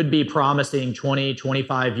 could be promising 20,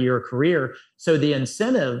 25-year career. So the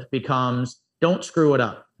incentive becomes, don't screw it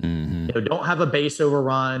up. Don't have a base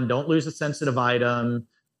overrun. Don't lose a sensitive item.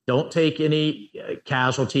 Don't take any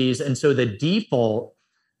casualties. And so the default,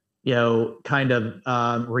 kind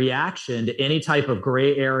of reaction to any type of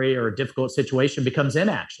gray area or difficult situation becomes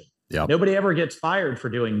inaction. Yep. Nobody ever gets fired for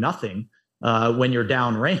doing nothing when you're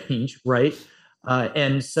downrange, right?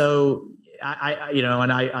 And so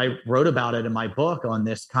I wrote about it in my book on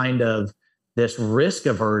this kind of this risk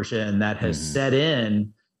aversion that has set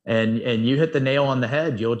in. And you hit the nail on the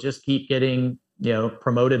head. You'll just keep getting,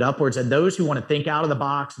 promoted upwards. And those who want to think out of the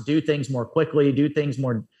box, do things more quickly, do things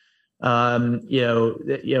more, outside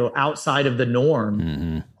of the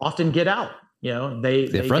norm, often get out. They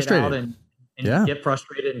get out and get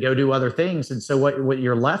frustrated and go do other things. And so what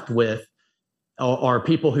you're left with are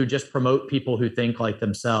people who just promote people who think like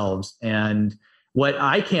themselves. And what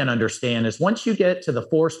I can't understand is once you get to the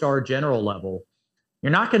 4-star general level,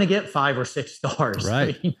 you're not going to get 5 or 6 stars.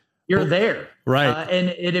 Right. I mean, you're there. Right. And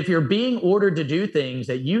if you're being ordered to do things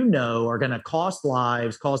that are going to cost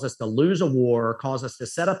lives, cause us to lose a war, cause us to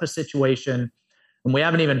set up a situation, and we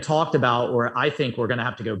haven't even talked about where I think we're going to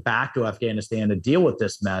have to go back to Afghanistan to deal with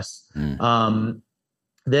this mess,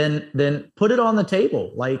 then put it on the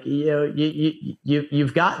table. Like,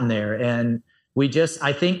 you've gotten there. And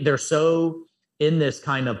I think they're so in this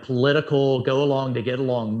kind of political go along to get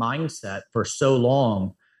along mindset for so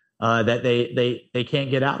long that they can't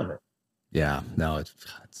get out of it. Yeah, no, it's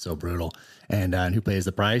so brutal. And who pays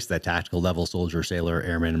the price? That tactical level soldier, sailor,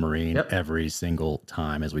 airman, Marine, every single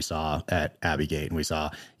time, as we saw at Abbey Gate, and we saw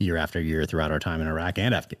year after year throughout our time in Iraq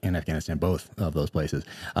and Afghanistan, both of those places.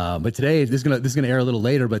 But today, this is gonna air a little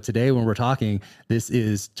later. But today, when we're talking, this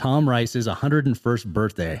is Tom Rice's 101st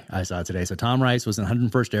birthday. I saw today. So Tom Rice was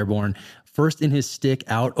 101st Airborne, first in his stick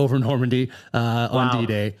out over Normandy on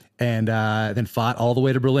D-Day. And then fought all the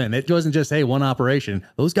way to Berlin. It wasn't just, hey, one operation.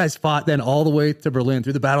 Those guys fought then all the way to Berlin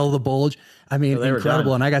through the Battle of the Bulge. I mean,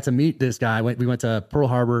 incredible. And I got to meet this guy. We went to Pearl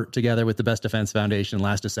Harbor together with the Best Defense Foundation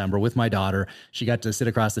last December with my daughter. She got to sit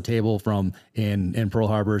across the table from in Pearl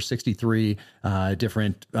Harbor, 63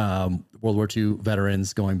 different World War II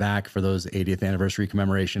veterans going back for those 80th anniversary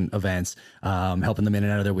commemoration events, helping them in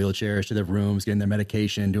and out of their wheelchairs to their rooms, getting their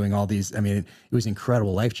medication, doing all these. I mean, it was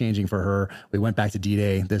incredible, life-changing for her. We went back to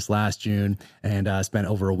D-Day this last June and spent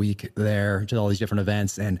over a week there to all these different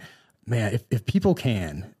events. And man, if people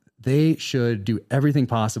can, they should do everything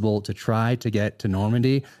possible to try to get to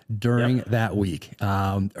Normandy during that week.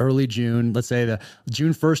 Early June, let's say the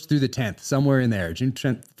June 1st through the 10th, somewhere in there, June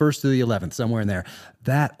 1st through the 11th, somewhere in there.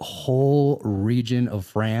 That whole region of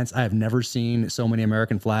France, I have never seen so many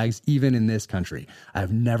American flags, even in this country.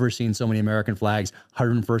 I've never seen so many American flags,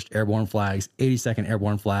 101st Airborne flags, 82nd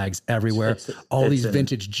Airborne flags everywhere. All these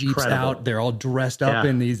vintage Jeeps out. They're all dressed up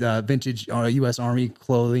in these vintage U.S. Army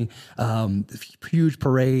clothing, huge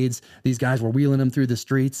parades. These guys were wheeling them through the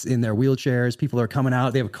streets in their wheelchairs. People are coming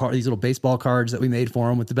out. They have these little baseball cards that we made for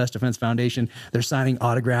them with the Best Defense Foundation. They're signing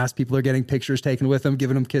autographs. People are getting pictures taken with them,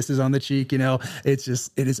 giving them kisses on the cheek. You know, it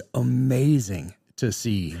is amazing to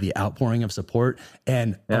see the outpouring of support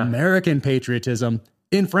and American patriotism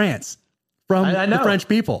in France from the French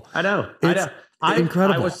people. I know.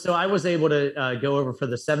 Incredible. I was able to go over for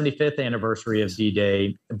the 75th anniversary of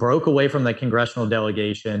D-Day, broke away from the congressional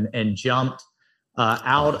delegation and jumped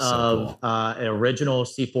out of an original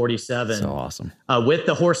C-47. So awesome. With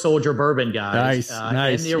the Horse Soldier Bourbon guys.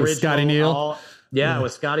 Nice. In the original, with Scotty Neal.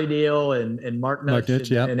 With Scotty Neal and Mark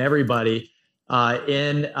Nitch and everybody.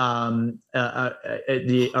 In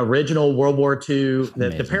the original World War II,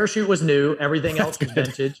 the parachute was new. Everything else was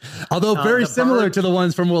vintage. Although very similar to the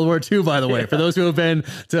ones from World War II, by the way. For those who have been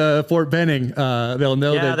to Fort Benning, they'll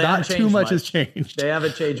know that not too much has changed. They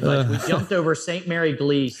haven't changed much. We jumped over St. Mary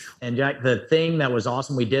Glees, and Jack, the thing that was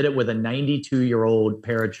awesome, we did it with a 92-year-old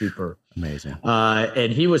paratrooper. Amazing.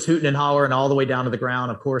 And he was hooting and hollering all the way down to the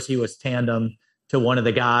ground. Of course, he was tandem to one of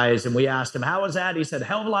the guys, and we asked him, how was that? He said,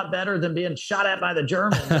 hell of a lot better than being shot at by the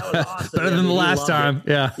Germans. That was awesome. Better than the last time.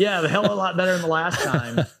 Yeah, the hell of a lot better than the last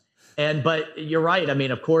time. But you're right. I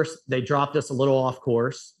mean, of course, they dropped us a little off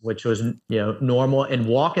course, which was normal. And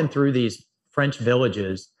walking through these French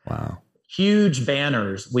villages, huge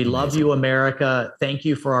banners. We love you, America. Thank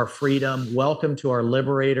you for our freedom. Welcome to our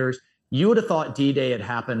liberators. You would have thought D-Day had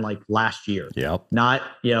happened like last year, not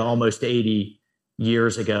almost 80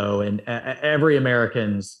 years ago, and every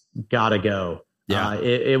American's got to go.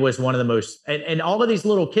 It was one of the most, and all of these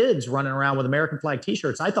little kids running around with American flag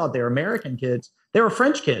T-shirts. I thought they were American kids. They were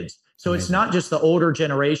French kids. So It's not just the older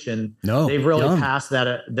generation. No, they've really passed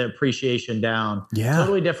the appreciation down. Yeah,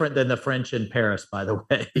 totally different than the French in Paris, by the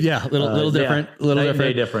way. Yeah, little different,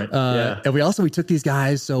 different. And we took these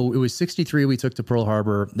guys. So it was 63. We took to Pearl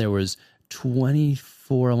Harbor. There was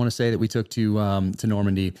 24. I want to say that we took to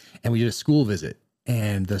Normandy, and we did a school visit.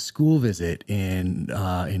 And the school visit in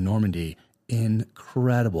Normandy,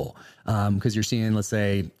 incredible, because you're seeing, let's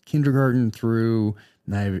say, kindergarten through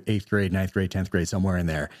 8th grade, 9th grade, 10th grade, somewhere in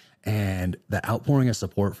there. And the outpouring of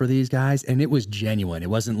support for these guys, and it was genuine. It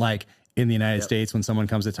wasn't like in the United States when someone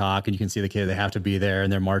comes to talk and you can see the kid, they have to be there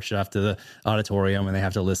and they're marched off to the auditorium and they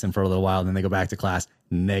have to listen for a little while and then they go back to class.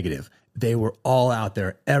 Negative. They were all out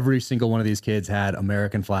there. Every single one of these kids had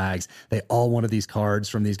American flags. They all wanted these cards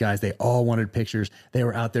from these guys. They all wanted pictures. They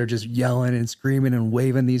were out there just yelling and screaming and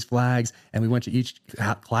waving these flags. And we went to each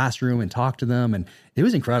classroom and talked to them. And it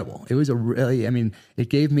was incredible. It was it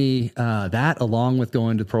gave me that, along with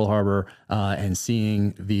going to Pearl Harbor and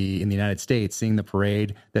seeing in the United States, seeing the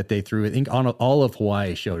parade that they threw. I think all of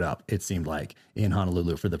Hawaii showed up, it seemed like, in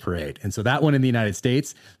Honolulu for the parade. And so that one in the United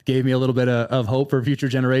States gave me a little bit of hope for future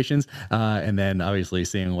generations. And then obviously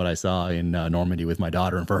seeing what I saw in Normandy with my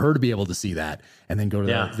daughter, and for her to be able to see that and then go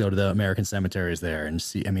to the American cemeteries there and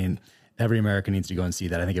see, every American needs to go and see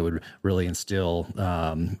that. I think it would really instill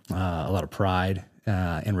a lot of pride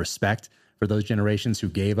and respect for those generations who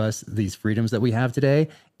gave us these freedoms that we have today.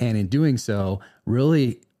 And in doing so,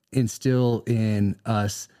 really instill in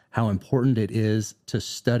us how important it is to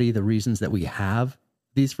study the reasons that we have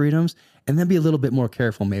these freedoms, and then be a little bit more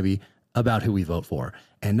careful maybe about who we vote for,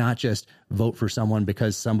 and not just vote for someone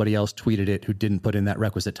because somebody else tweeted it who didn't put in that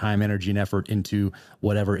requisite time, energy, and effort into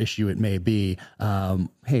whatever issue it may be.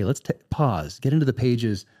 Hey, let's pause, get into the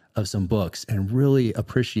pages of some books and really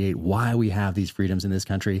appreciate why we have these freedoms in this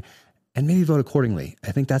country, and maybe vote accordingly.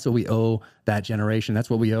 I think that's what we owe that generation. That's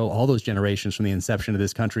what we owe all those generations from the inception of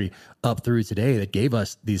this country up through today that gave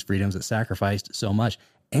us these freedoms, that sacrificed so much.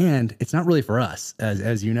 And it's not really for us,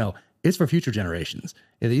 as you know, it's for future generations.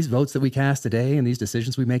 These votes that we cast today and these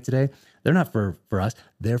decisions we make today, they're not for us.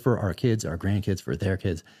 They're for our kids, our grandkids, for their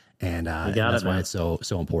kids. And that's why it's so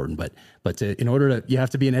important. But in order to, you have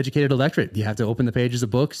to be an educated electorate. You have to open the pages of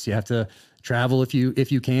books. You have to travel if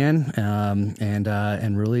you can,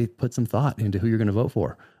 and really put some thought into who you're going to vote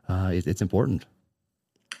for. It's important.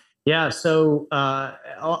 Yeah. So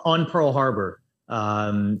on Pearl Harbor,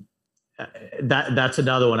 that's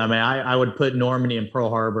another one. I mean, I would put Normandy and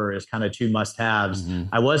Pearl Harbor as kind of two must-haves.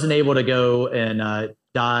 Mm-hmm. I wasn't able to go and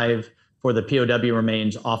dive for the POW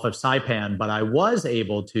remains off of Saipan, but I was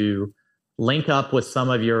able to link up with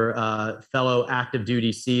some of your fellow active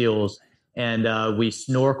duty SEALs, and we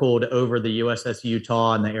snorkeled over the USS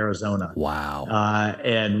Utah and the Arizona. Wow.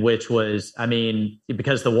 And which was, I mean,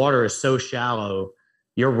 because the water is so shallow,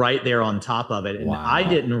 you're right there on top of it. And wow. I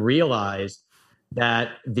didn't realize that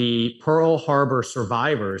the Pearl Harbor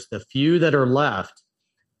survivors, the few that are left,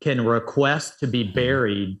 can request to be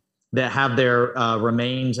buried, that have their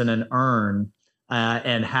remains in an urn,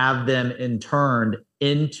 and have them interned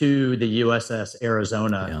into the USS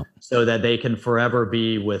Arizona, so that they can forever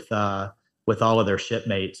be with all of their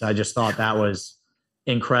shipmates. I just thought that was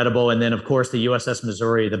incredible. And then, of course, the USS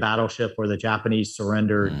Missouri, the battleship where the Japanese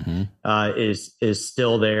surrendered, is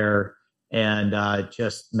still there. And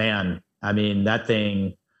just, man, I mean, that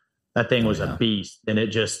thing was a beast, and it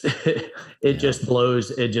just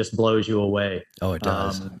blows you away. Oh, it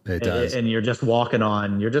does. It does. And you're just walking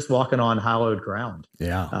on hallowed ground.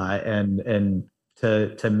 Yeah. And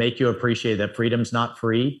to make you appreciate that freedom's not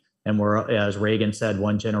free, and we're, as Reagan said,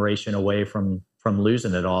 one generation away from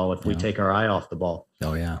losing it all if we take our eye off the ball.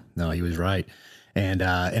 Oh yeah, no, he was right. And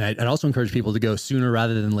I'd also encourage people to go sooner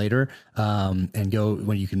rather than later, and go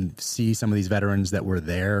when you can see some of these veterans that were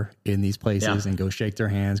there in these places, and go shake their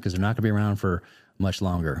hands, because they're not going to be around for much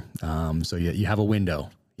longer. So you have a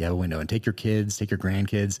window. You have a window, and take your kids, take your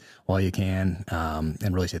grandkids while you can,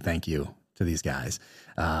 and really say thank you to these guys.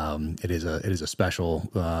 It is a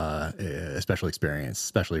special experience,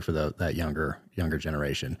 especially for that younger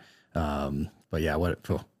generation. But yeah,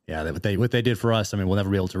 what they did for us, I mean, we'll never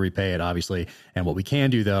be able to repay it, obviously. And what we can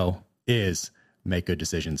do, though, is make good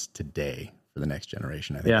decisions today for the next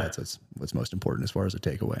generation. I think that's what's most important as far as a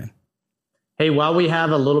takeaway. Hey, while we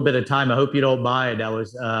have a little bit of time, I hope you don't mind.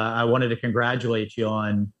 I wanted to congratulate you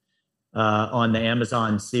on the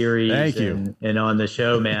Amazon series. Thank you. And on the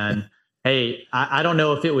show, man. Hey, I don't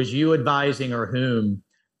know if it was you advising or whom,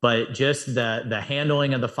 but just the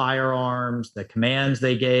handling of the firearms, the commands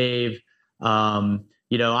they gave.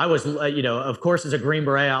 I was, of course, as a Green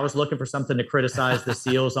Beret, I was looking for something to criticize the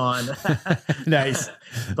SEALs on. Nice.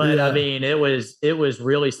 But I mean, it was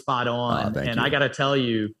really spot on. And I got to tell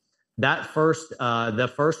you, that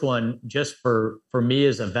the first one, just for me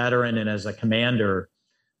as a veteran and as a commander,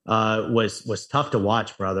 was tough to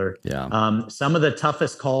watch, brother. Yeah. Some of the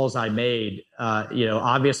toughest calls I made,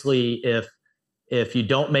 obviously if you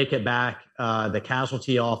don't make it back, the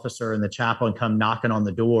casualty officer and the chaplain come knocking on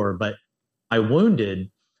the door, but I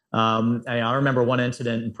wounded. I remember one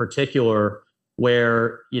incident in particular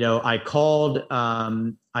where, I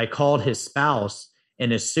called his spouse,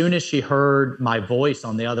 and as soon as she heard my voice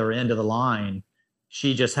on the other end of the line,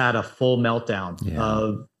 she just had a full meltdown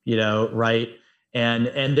of, right.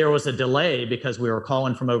 And there was a delay because we were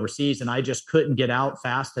calling from overseas, and I just couldn't get out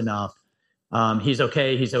fast enough. He's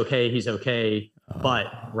okay. He's okay. He's okay. But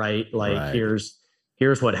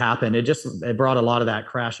here's what happened. It brought a lot of that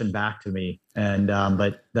crashing back to me. And,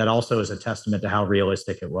 but that also is a testament to how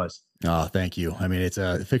realistic it was. Oh, thank you. I mean, it's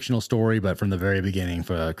a fictional story, but from the very beginning,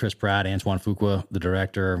 for Chris Pratt, Antoine Fuqua, the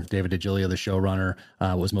director, David DiGilio, the showrunner,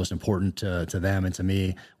 what was most important to them and to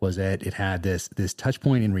me was that it had this touch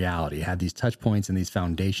point in reality. It had these touch points and these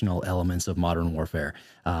foundational elements of modern warfare.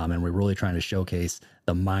 And we're really trying to showcase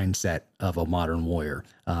the mindset of a modern warrior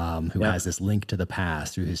who has this link to the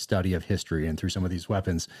past through his study of history and through some of these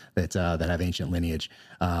weapons that have ancient lineage.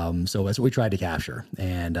 So that's what we try tried to capture.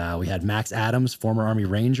 And we had Max Adams, former Army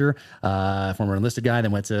Ranger, former enlisted guy,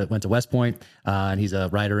 then went to West Point, and he's a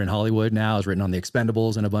writer in Hollywood now. Has written on The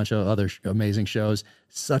Expendables and a bunch of other amazing shows.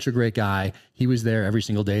 Such a great guy. He was there every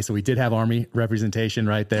single day, so we did have Army representation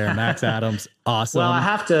right there. Max Adams, awesome. Well, I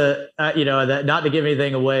have to, not to give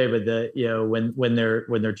anything away, but when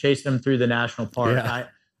they're chasing them through the national park,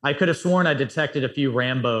 I could have sworn I detected a few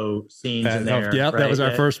Rambo scenes in there. Yep, right? That was our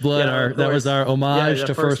First Blood. That was our homage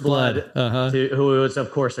to First Blood. Who was, of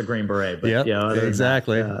course, a Green Beret. But,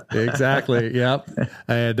 exactly. Exactly. Yep.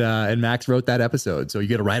 And Max wrote that episode. So you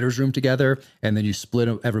get a writer's room together, and then you split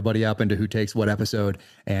everybody up into who takes what episode.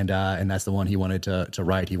 And that's the one he wanted to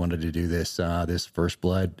write. He wanted to do this First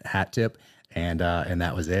Blood hat tip. And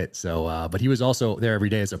that was it. So, but he was also there every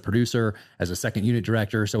day as a producer, as a second unit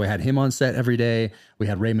director. So we had him on set every day. We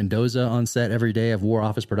had Ray Mendoza on set every day of War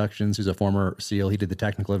Office Productions, who's a former SEAL. He did the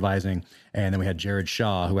technical advising. And then we had Jared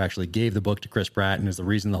Shaw, who actually gave the book to Chris Pratt and is the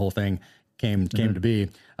reason the whole thing came to be.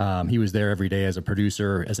 He was there every day as a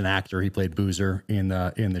producer, as an actor. He played Boozer in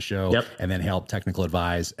the show, and then helped technical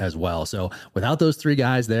advise as well. So without those three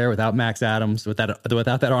guys there, without Max Adams, without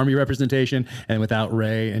that Army representation, and without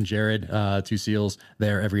Ray and Jared, two SEALs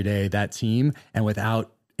there every day, that team, and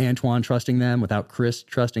without Antoine trusting them, without Chris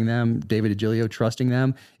trusting them, David DiGilio trusting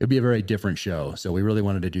them, it'd be a very different show. So we really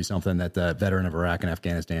wanted to do something that the veteran of Iraq and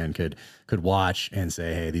Afghanistan could watch and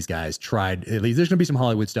say, hey, these guys tried. At least there's going to be some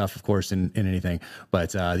Hollywood stuff, of course, in anything,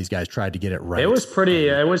 but these guys tried to get it right. It was pretty.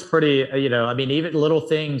 Even little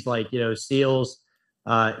things like SEALs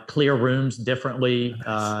clear rooms differently,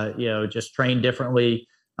 just train differently.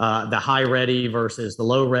 The high ready versus the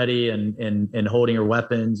low ready, and holding your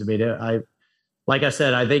weapons. I mean, like I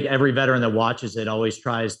said, I think every veteran that watches it always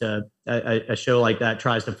tries to, a show like that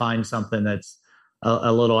tries to find something that's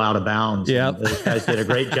a little out of bounds. Yeah. Those guys did a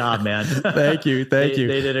great job, man. Thank you. They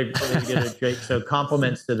did a great, so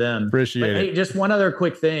compliments to them. Appreciate it. Hey, just one other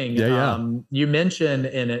quick thing. You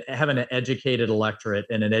mentioned having an educated electorate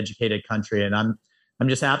in an educated country, and I'm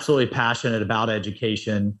just absolutely passionate about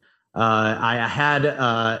education. I had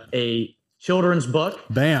a children's book,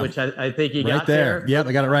 which I think you got there. Yep,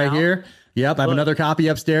 I got it right here. Yep, I have another copy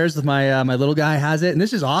upstairs with my little guy has it, and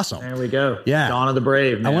this is awesome. There we go. Yeah, Dawn of the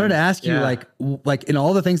Brave. Man. I wanted to ask you, like in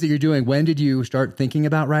all the things that you're doing, when did you start thinking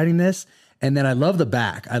about writing this? And then I love the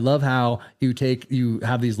back. I love how you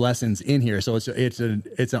have these lessons in here. So it's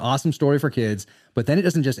an awesome story for kids, but then it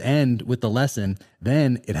doesn't just end with the lesson.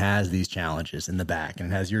 Then it has these challenges in the back,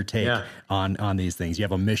 and it has your take on these things. You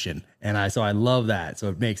have a mission, and I love that. So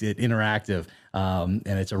it makes it interactive, and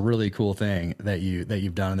it's a really cool thing that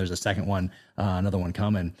you've done. And there's a second one, another one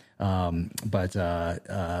coming. Well,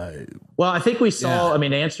 I think we saw. I mean,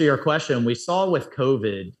 to answer your question, we saw with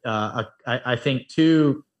COVID. I think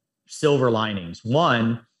two silver linings.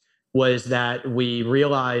 One was that we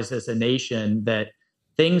realized as a nation that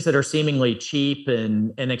things that are seemingly cheap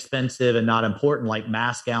and inexpensive and not important, like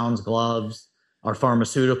mask, gowns, gloves, our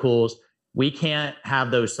pharmaceuticals, we can't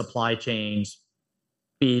have those supply chains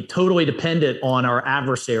be totally dependent on our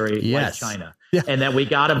adversary like China. Yeah. And that we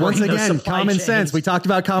got to bring once again, those supply common chains. Sense. We talked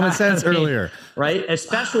about common sense earlier, right?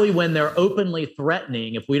 Especially when they're openly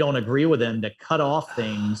threatening, if we don't agree with them, to cut off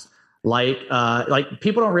things. Like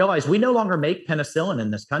people don't realize we no longer make penicillin in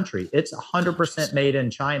this country. It's 100% made in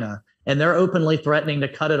China, and they're openly threatening to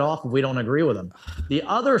cut it off if we don't agree with them. The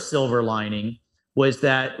other silver lining was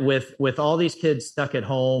that with all these kids stuck at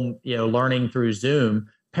home, learning through Zoom,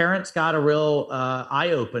 parents got a real eye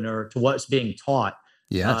opener to what's being taught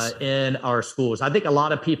in our schools. I think a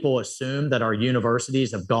lot of people assume that our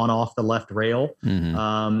universities have gone off the left rail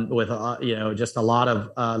with just a lot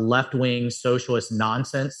of left wing socialist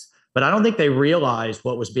nonsense. But I don't think they realized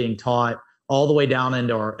what was being taught all the way down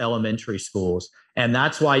into our elementary schools. And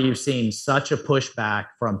that's why you've seen such a pushback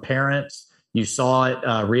from parents. You saw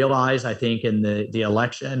it realized, I think, in the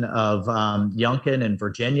election of Youngkin in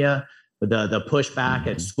Virginia, the pushback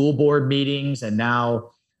at school board meetings, and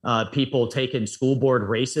now people taking school board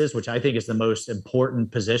races, which I think is the most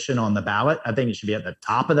important position on the ballot. I think it should be at the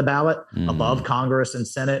top of the ballot, above Congress and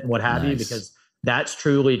Senate and what have you, because that's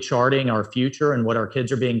truly charting our future and what our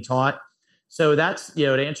kids are being taught. So that's, to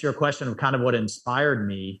answer your question of kind of what inspired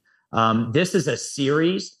me. This is a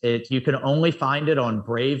series. You can only find it on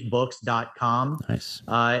bravebooks.com. Nice.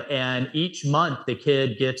 And each month the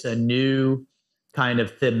kid gets a new kind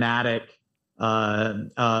of thematic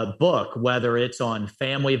book, whether it's on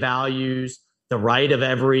family values, the right of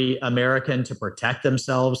every American to protect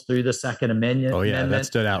themselves through the Second Amendment. Oh, yeah, that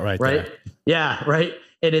stood out right there. Yeah, right.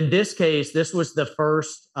 And in this case, this was the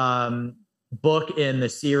first book in the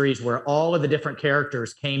series where all of the different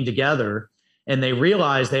characters came together and they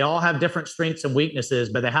realize they all have different strengths and weaknesses,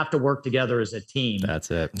 but they have to work together as a team.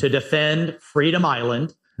 That's it. To defend Freedom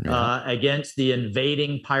Island against the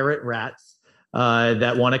invading pirate rats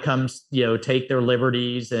that want to come, take their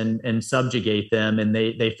liberties and subjugate them. And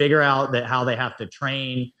they figure out that how they have to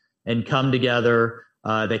train and come together.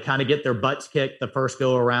 They kind of get their butts kicked the first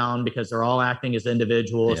go around because they're all acting as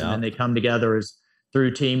individuals, and then they come together as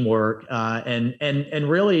through teamwork, and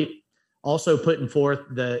really also putting forth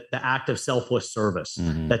the act of selfless service.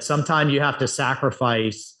 That sometimes you have to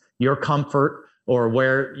sacrifice your comfort or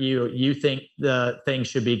where you think the thing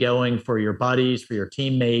should be going for your buddies, for your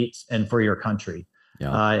teammates, and for your country.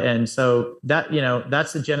 And so that,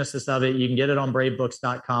 that's the genesis of it. You can get it on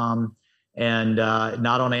bravebooks.com and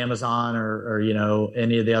not on Amazon or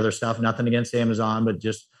any of the other stuff. Nothing against Amazon, but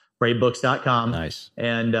just bravebooks.com. Nice.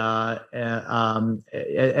 And that,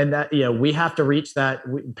 we have to reach that.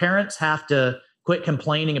 Parents have to quit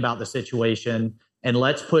complaining about the situation, and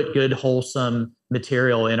let's put good, wholesome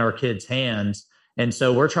material in our kids' hands. And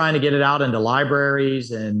so we're trying to get it out into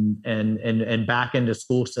libraries and back into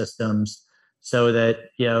school systems so that,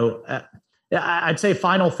 I'd say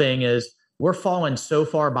final thing is we're falling so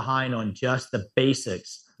far behind on just the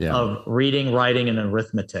basics of reading, writing, and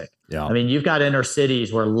arithmetic. I mean, you've got inner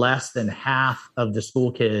cities where less than half of the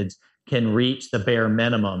school kids can reach the bare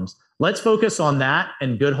minimums. Let's focus on that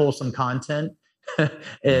and good, wholesome content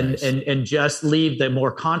and just leave the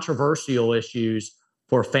more controversial issues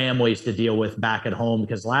for families to deal with back at home.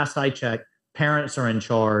 Because last I checked, parents are in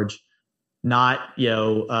charge, not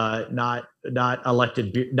elected,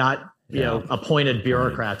 appointed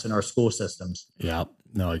bureaucrats in our school systems. Yeah,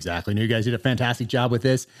 no, exactly. You guys did a fantastic job with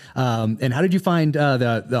this. And how did you find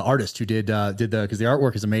the artist who did because the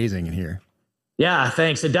artwork is amazing in here? Yeah,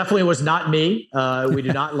 thanks. It definitely was not me. We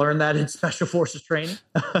did not learn that in Special Forces training.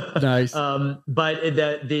 Nice. But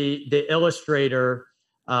the illustrator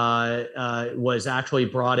was actually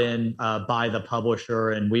brought in by the publisher,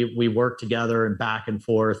 and we worked together and back and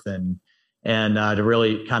forth and to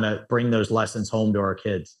really kind of bring those lessons home to our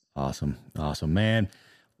kids. Awesome, man.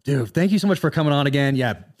 Dude, thank you so much for coming on again.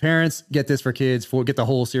 Yeah, parents, get this for kids. Get the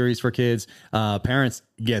whole series for kids. Parents,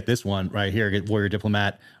 get this one right here. Get Warrior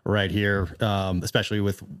Diplomat right here, especially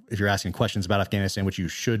if you're asking questions about Afghanistan, which you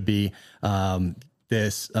should be.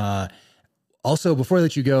 Also, before I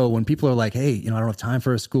let you go, when people are like, hey, I don't have time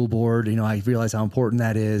for a school board, I realize how important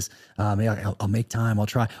that is. Maybe I'll make time. I'll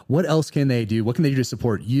try. What else can they do? What can they do to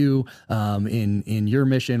support you in your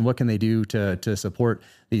mission? What can they do to support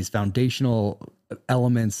these foundational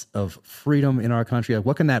elements of freedom in our country? Like,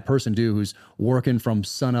 what can that person do who's working from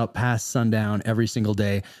sun up past sundown every single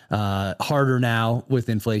day? Harder now with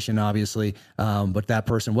inflation, obviously. But that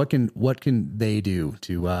person, what can they do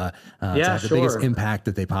to have the biggest impact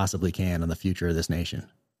that they possibly can on the future of this nation?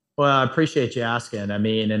 Well, I appreciate you asking. I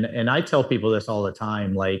mean, and I tell people this all the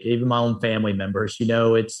time, like even my own family members,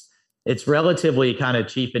 it's relatively kind of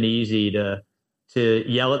cheap and easy to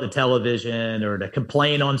yell at the television or to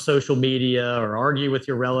complain on social media or argue with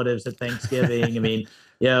your relatives at Thanksgiving. I mean,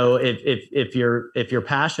 if you're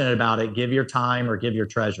passionate about it, give your time or give your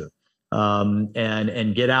treasure,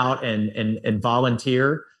 and get out and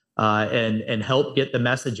volunteer, and help get the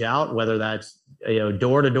message out, whether that's,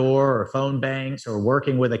 door to door or phone banks or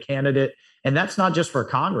working with a candidate. And that's not just for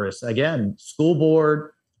Congress. Again, school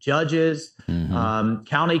board, judges,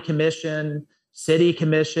 county commission, city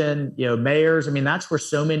commission, mayors. I mean, that's where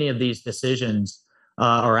so many of these decisions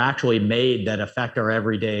are actually made that affect our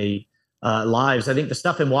everyday lives. I think the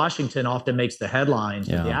stuff in Washington often makes the headlines,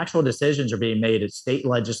 but the actual decisions are being made at state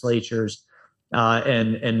legislatures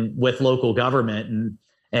and with local government.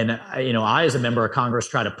 And I, as a member of Congress,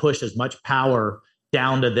 try to push as much power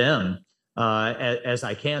down to them as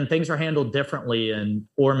I can. Things are handled differently in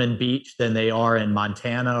Ormond Beach than they are in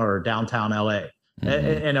Montana or downtown LA.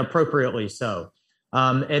 And appropriately so.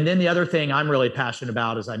 And then the other thing I'm really passionate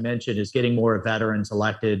about, as I mentioned, is getting more veterans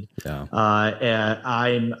elected.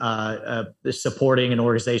 I'm supporting an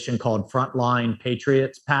organization called Frontline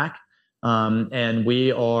Patriots PAC, and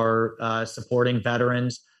we are supporting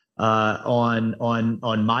veterans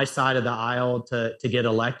on my side of the aisle to get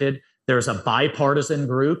elected. There's a bipartisan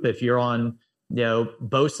group, if you're on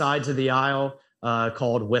both sides of the aisle,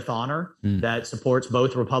 called With Honor that supports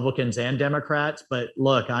both Republicans and Democrats. But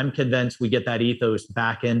look, I'm convinced we get that ethos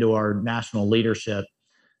back into our national leadership.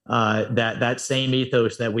 That same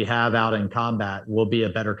ethos that we have out in combat will be a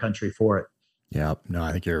better country for it. Yeah, no,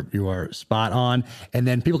 I think you are spot on. And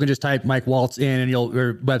then people can just type Mike Waltz in and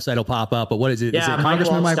your website will pop up. But what is it? Is it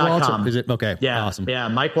Congressman Mike Waltz? Or is it okay? Yeah, awesome. Yeah,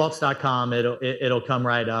 MikeWaltz.com. It'll come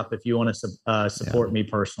right up if you want to support me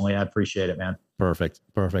personally. I appreciate it, man.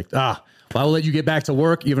 Perfect. Well, I will let you get back to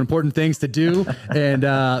work. You have important things to do. And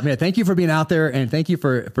man, thank you for being out there, and thank you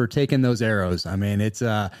for taking those arrows. I mean, it's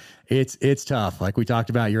tough. Like we talked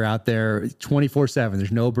about, you're out there 24/7.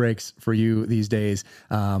 There's no breaks for you these days.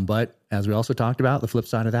 But as we also talked about, the flip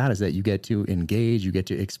side of that is that you get to engage, you get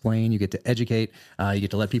to explain, you get to educate, you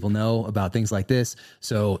get to let people know about things like this.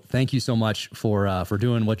 So thank you so much for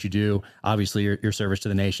doing what you do. Obviously, your service to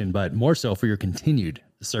the nation, but more so for your continued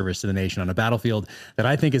service to the nation on a battlefield that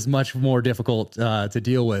I think is much more difficult to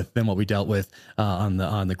deal with than what we dealt with on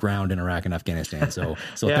the ground in Iraq and Afghanistan. So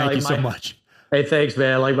yeah, thank you so much. Hey, thanks,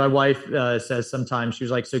 man. Like my wife says sometimes, she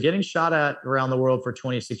was like, so getting shot at around the world for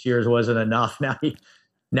 26 years wasn't enough. Now you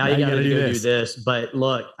got to do this. But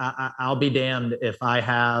look, I'll be damned if I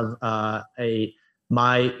have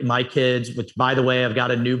my kids, which by the way, I've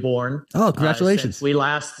got a newborn. Oh, congratulations.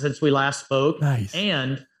 Since we last spoke. Nice.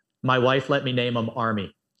 And my wife let me name him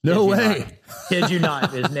Army. No way. Kid you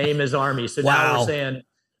not. His name is Army. So now we're saying,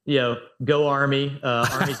 go Army.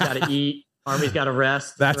 Army's got to eat. Army's got to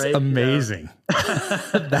rest. That's right? Amazing.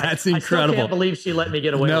 That's incredible. I can't believe she let me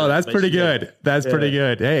get away with it. No, that's pretty good. That's pretty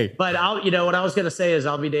good. Hey. But what I was going to say is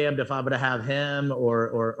I'll be damned if I'm going to have him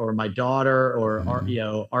or my daughter or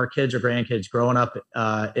our kids or grandkids growing up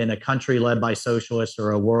in a country led by socialists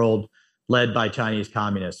or a world led by Chinese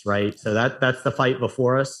communists, right? So that's the fight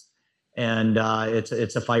before us. And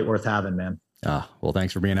it's a fight worth having, man. Well,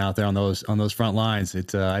 thanks for being out there on those front lines.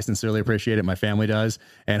 I sincerely appreciate it. My family does,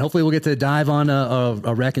 and hopefully we'll get to dive on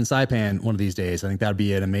a wreck in Saipan one of these days. I think that'd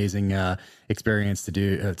be an amazing experience to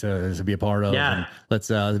do to be a part of. Yeah,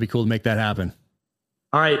 and it'd be cool to make that happen.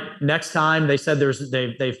 All right, next time they said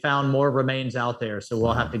they found more remains out there, so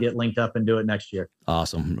we'll have to get linked up and do it next year.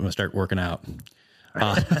 Awesome. I'm gonna start working out.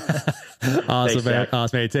 Awesome, man.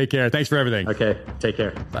 Awesome, man. Take care. Thanks for everything. Okay, take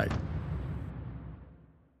care. Bye.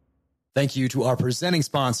 Thank you to our presenting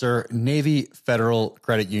sponsor, Navy Federal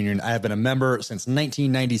Credit Union. I have been a member since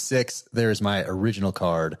 1996. There's my original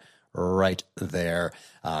card right there.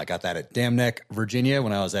 I got that at Dam Neck, Virginia,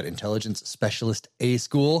 when I was at Intelligence Specialist A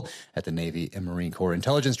School at the Navy and Marine Corps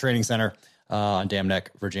Intelligence Training Center on Dam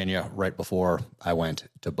Neck, Virginia, right before I went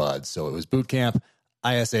to BUD/S. So it was boot camp,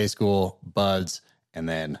 ISA school, BUD/S, and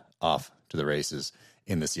then off to the races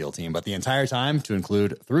in the SEAL team. But the entire time, to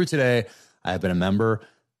include through today, I have been a member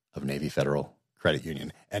of Navy Federal Credit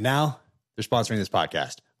Union. And now they're sponsoring this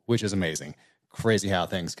podcast, which is amazing. Crazy how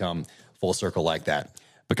things come full circle like that.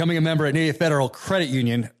 Becoming a member at Navy Federal Credit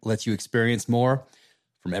Union lets you experience more.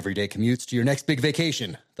 From everyday commutes to your next big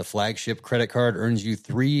vacation, the flagship credit card earns you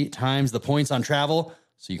 3 times the points on travel,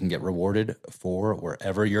 so you can get rewarded for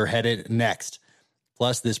wherever you're headed next.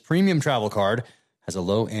 Plus, this premium travel card has a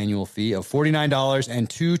low annual fee of $49 and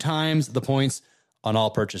 2 times the points on all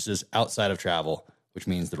purchases outside of travel, which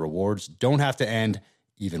means the rewards don't have to end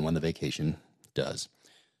even when the vacation does.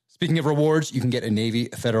 Speaking of rewards, you can get a Navy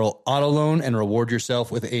Federal auto loan and reward yourself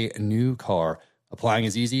with a new car. Applying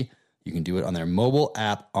is easy. You can do it on their mobile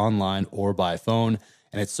app, online, or by phone.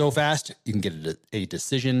 And it's so fast, you can get a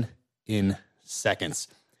decision in seconds.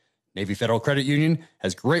 Navy Federal Credit Union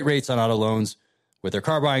has great rates on auto loans. With their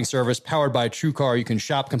car buying service powered by TrueCar, you can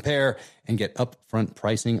shop, compare, and get upfront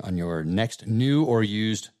pricing on your next new or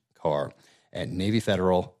used car. At Navy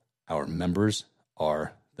Federal, our members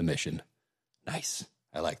are the mission. Nice.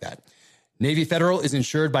 I like that. Navy Federal is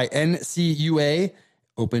insured by NCUA,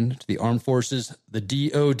 open to the armed forces, the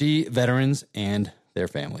DoD, veterans, and their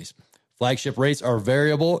families. Flagship rates are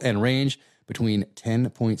variable and range between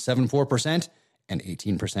 10.74% and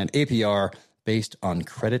 18% APR based on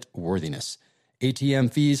credit worthiness.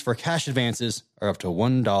 ATM fees for cash advances are up to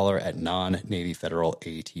 $1 at non-Navy Federal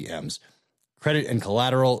ATMs. Credit and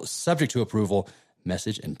collateral subject to approval.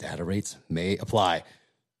 Message and data rates may apply.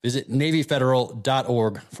 Visit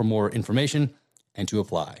NavyFederal.org for more information and to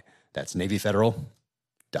apply. That's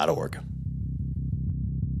NavyFederal.org.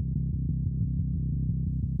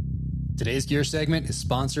 Today's gear segment is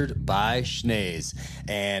sponsored by Schnees.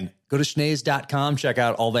 And go to schnees.com, check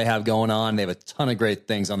out all they have going on. They have a ton of great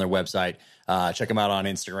things on their website. Check them out on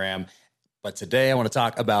Instagram. But today I want to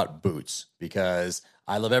talk about boots because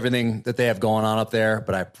I love everything that they have going on up there,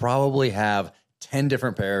 but I probably have 10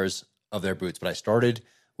 different pairs of their boots. But I started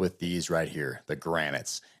with these right here, the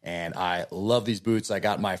Granites. And I love these boots. I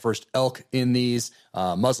got my first elk in these,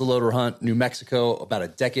 muzzleloader hunt, New Mexico, about a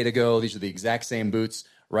decade ago. These are the exact same boots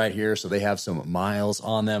right here. So they have some miles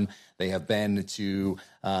on them. They have been to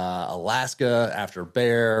Alaska after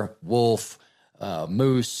bear, wolf,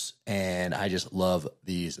 moose, and I just love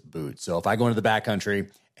these boots. So if I go into the backcountry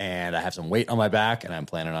and I have some weight on my back, and I'm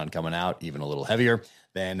planning on coming out even a little heavier,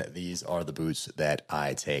 then these are the boots that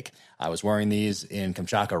I take. I was wearing these in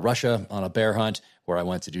Kamchatka, Russia on a bear hunt where I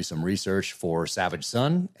went to do some research for Savage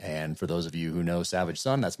Son. And for those of you who know Savage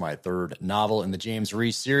Son, that's my third novel in the James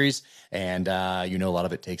Reese series. And you know, a lot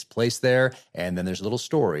of it takes place there. And then there's a little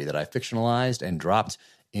story that I fictionalized and dropped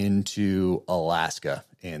into Alaska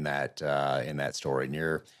in that story,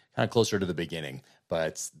 near kind of closer to the beginning.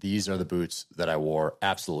 But these are the boots that I wore.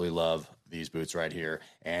 Absolutely love these boots right here,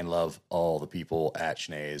 and love all the people at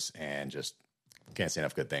Schnee's, and just can't say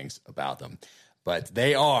enough good things about them. But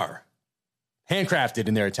they are handcrafted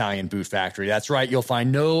in their Italian boot factory. That's right. You'll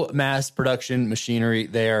find no mass production machinery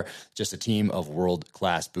there, just a team of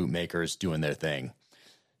world-class boot makers doing their thing.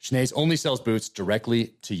 Schnee's only sells boots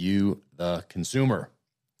directly to you, the consumer.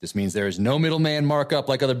 This means there is no middleman markup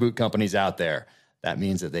like other boot companies out there. That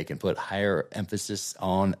means that they can put higher emphasis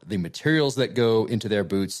on the materials that go into their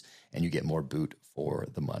boots, and you get more boot for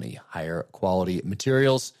the money. Higher quality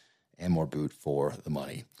materials and more boot for the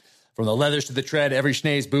money. From the leathers to the tread, every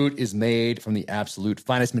Schnee's boot is made from the absolute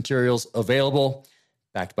finest materials available,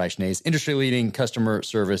 backed by Schnee's industry-leading customer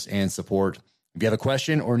service and support. If you have a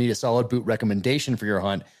question or need a solid boot recommendation for your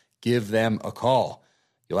hunt, give them a call.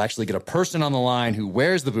 You'll actually get a person on the line who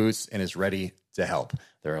wears the boots and is ready to help.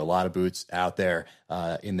 There are a lot of boots out there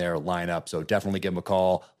in their lineup, so definitely give them a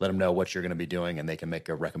call. Let them know what you're going to be doing, and they can make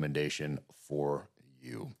a recommendation for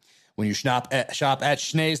you. When you shop at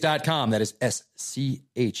schnees.com, that is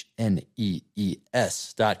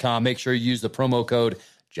SCHNEES.com, make sure you use the promo code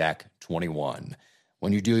JACK21.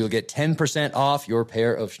 When you do, you'll get 10% off your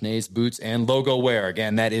pair of Schnee's boots and logo wear.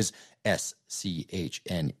 Again, that is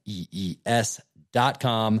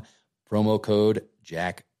SCHNEES.com, promo code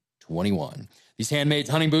JACK21. These handmade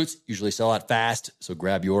hunting boots usually sell out fast, so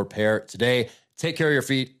grab your pair today. Take care of your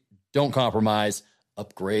feet. Don't compromise.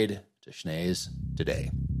 Upgrade to Schnee's today.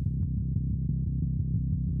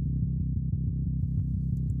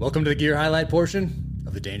 Welcome to the gear highlight portion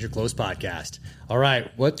of the Danger Close podcast. All right,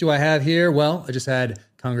 what do I have here? Well, I just had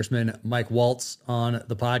Congressman Mike Waltz on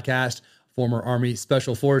the podcast, former Army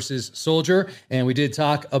Special Forces soldier, and we did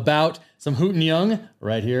talk about some Hooten Young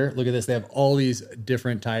right here. Look at this. They have all these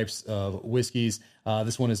different types of whiskeys.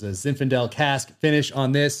 This one is a Zinfandel cask finish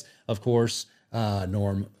on this. Of course,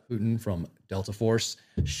 Norm Hooten from Delta Force.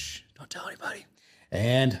 Shh, don't tell anybody.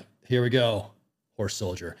 And here we go. Horse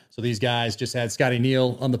Soldier. So these guys just had Scotty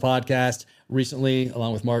Neal on the podcast recently,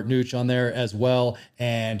 along with Mark Nooch on there as well.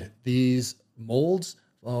 And these molds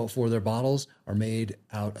for their bottles are made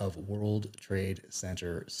out of World Trade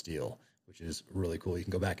Center steel, which is really cool. You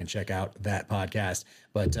can go back and check out that podcast.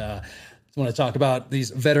 But I just want to talk about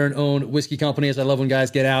these veteran-owned whiskey companies. I love when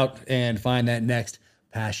guys get out and find that next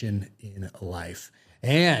passion in life.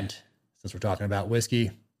 And since we're talking about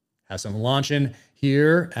whiskey, have some launching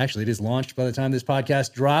here. Actually, it is launched by the time this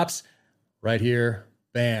podcast drops. Right here,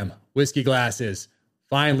 bam, whiskey glasses.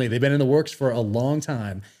 Finally, they've been in the works for a long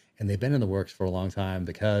time. And they've been in the works for a long time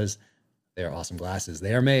because they are awesome glasses.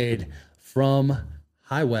 They are made from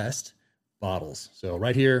High West bottles. So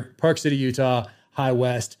right here, Park City, Utah, High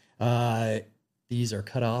West. These are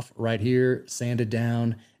cut off right here, sanded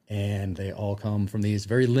down, and they all come from these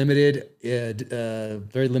very limited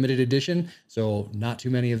edition. So not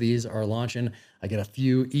too many of these are launching. I get a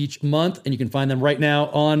few each month, and you can find them right now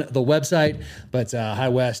on the website. But High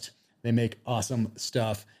West, they make awesome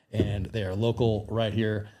stuff, and they are local right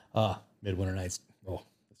here. Midwinter Nights. Oh,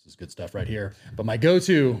 this is good stuff right here. But my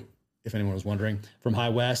go-to, if anyone was wondering, from High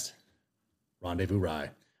West, Rendezvous Rye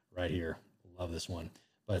right here. Love this one.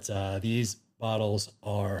 But these bottles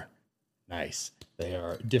are nice. They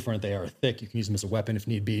are different. They are thick. You can use them as a weapon if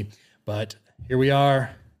need be. But here we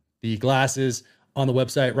are, the glasses on the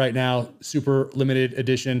website right now, super limited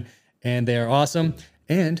edition, and they are awesome.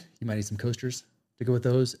 And you might need some coasters to go with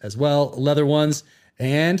those as well, leather ones.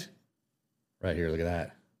 And right here, look at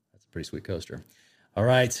that. That's a pretty sweet coaster. All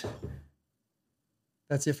right.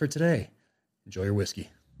 That's it for today. Enjoy your whiskey.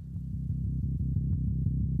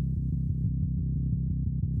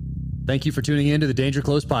 Thank you for tuning in to the Danger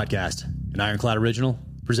Close podcast, an Ironclad original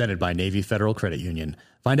presented by Navy Federal Credit Union.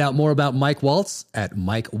 Find out more about Mike Waltz at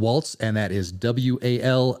Mike Waltz, and that is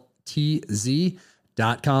WALTZ.com,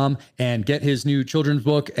 and get his new children's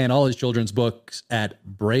book and all his children's books at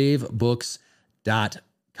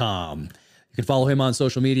bravebooks.com. You can follow him on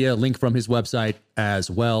social media, link from his website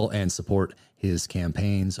as well, and support his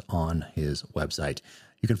campaigns on his website.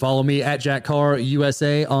 You can follow me at Jack Carr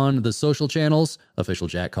USA on the social channels,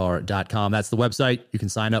 officialjackcarr.com. That's the website. You can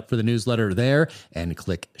sign up for the newsletter there and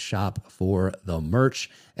click shop for the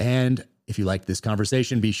merch. And If you liked this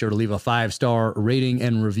conversation, be sure to leave a 5-star rating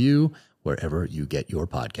and review wherever you get your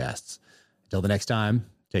podcasts. Until the next time,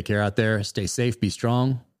 take care out there. Stay safe, be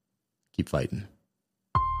strong, keep fighting.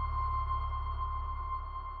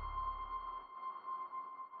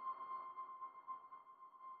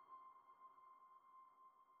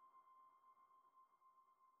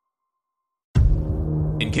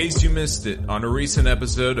 In case you missed it, on a recent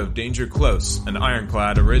episode of Danger Close, an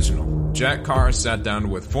Ironclad original, Jack Carr sat down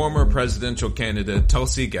with former presidential candidate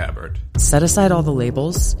Tulsi Gabbard. Set aside all the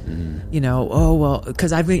labels,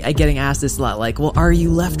 because I've been getting asked this a lot, like, well, are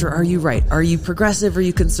you left or are you right? Are you progressive or are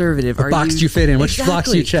you conservative? What box do you fit in? Which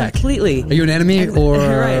box do you check? Completely. Are you an enemy or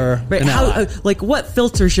right. an ally? What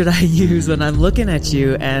filter should I use when I'm looking at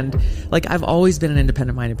you? And I've always been an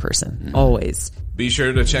independent-minded person, always. Be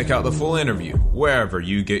sure to check out the full interview wherever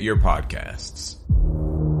you get your podcasts.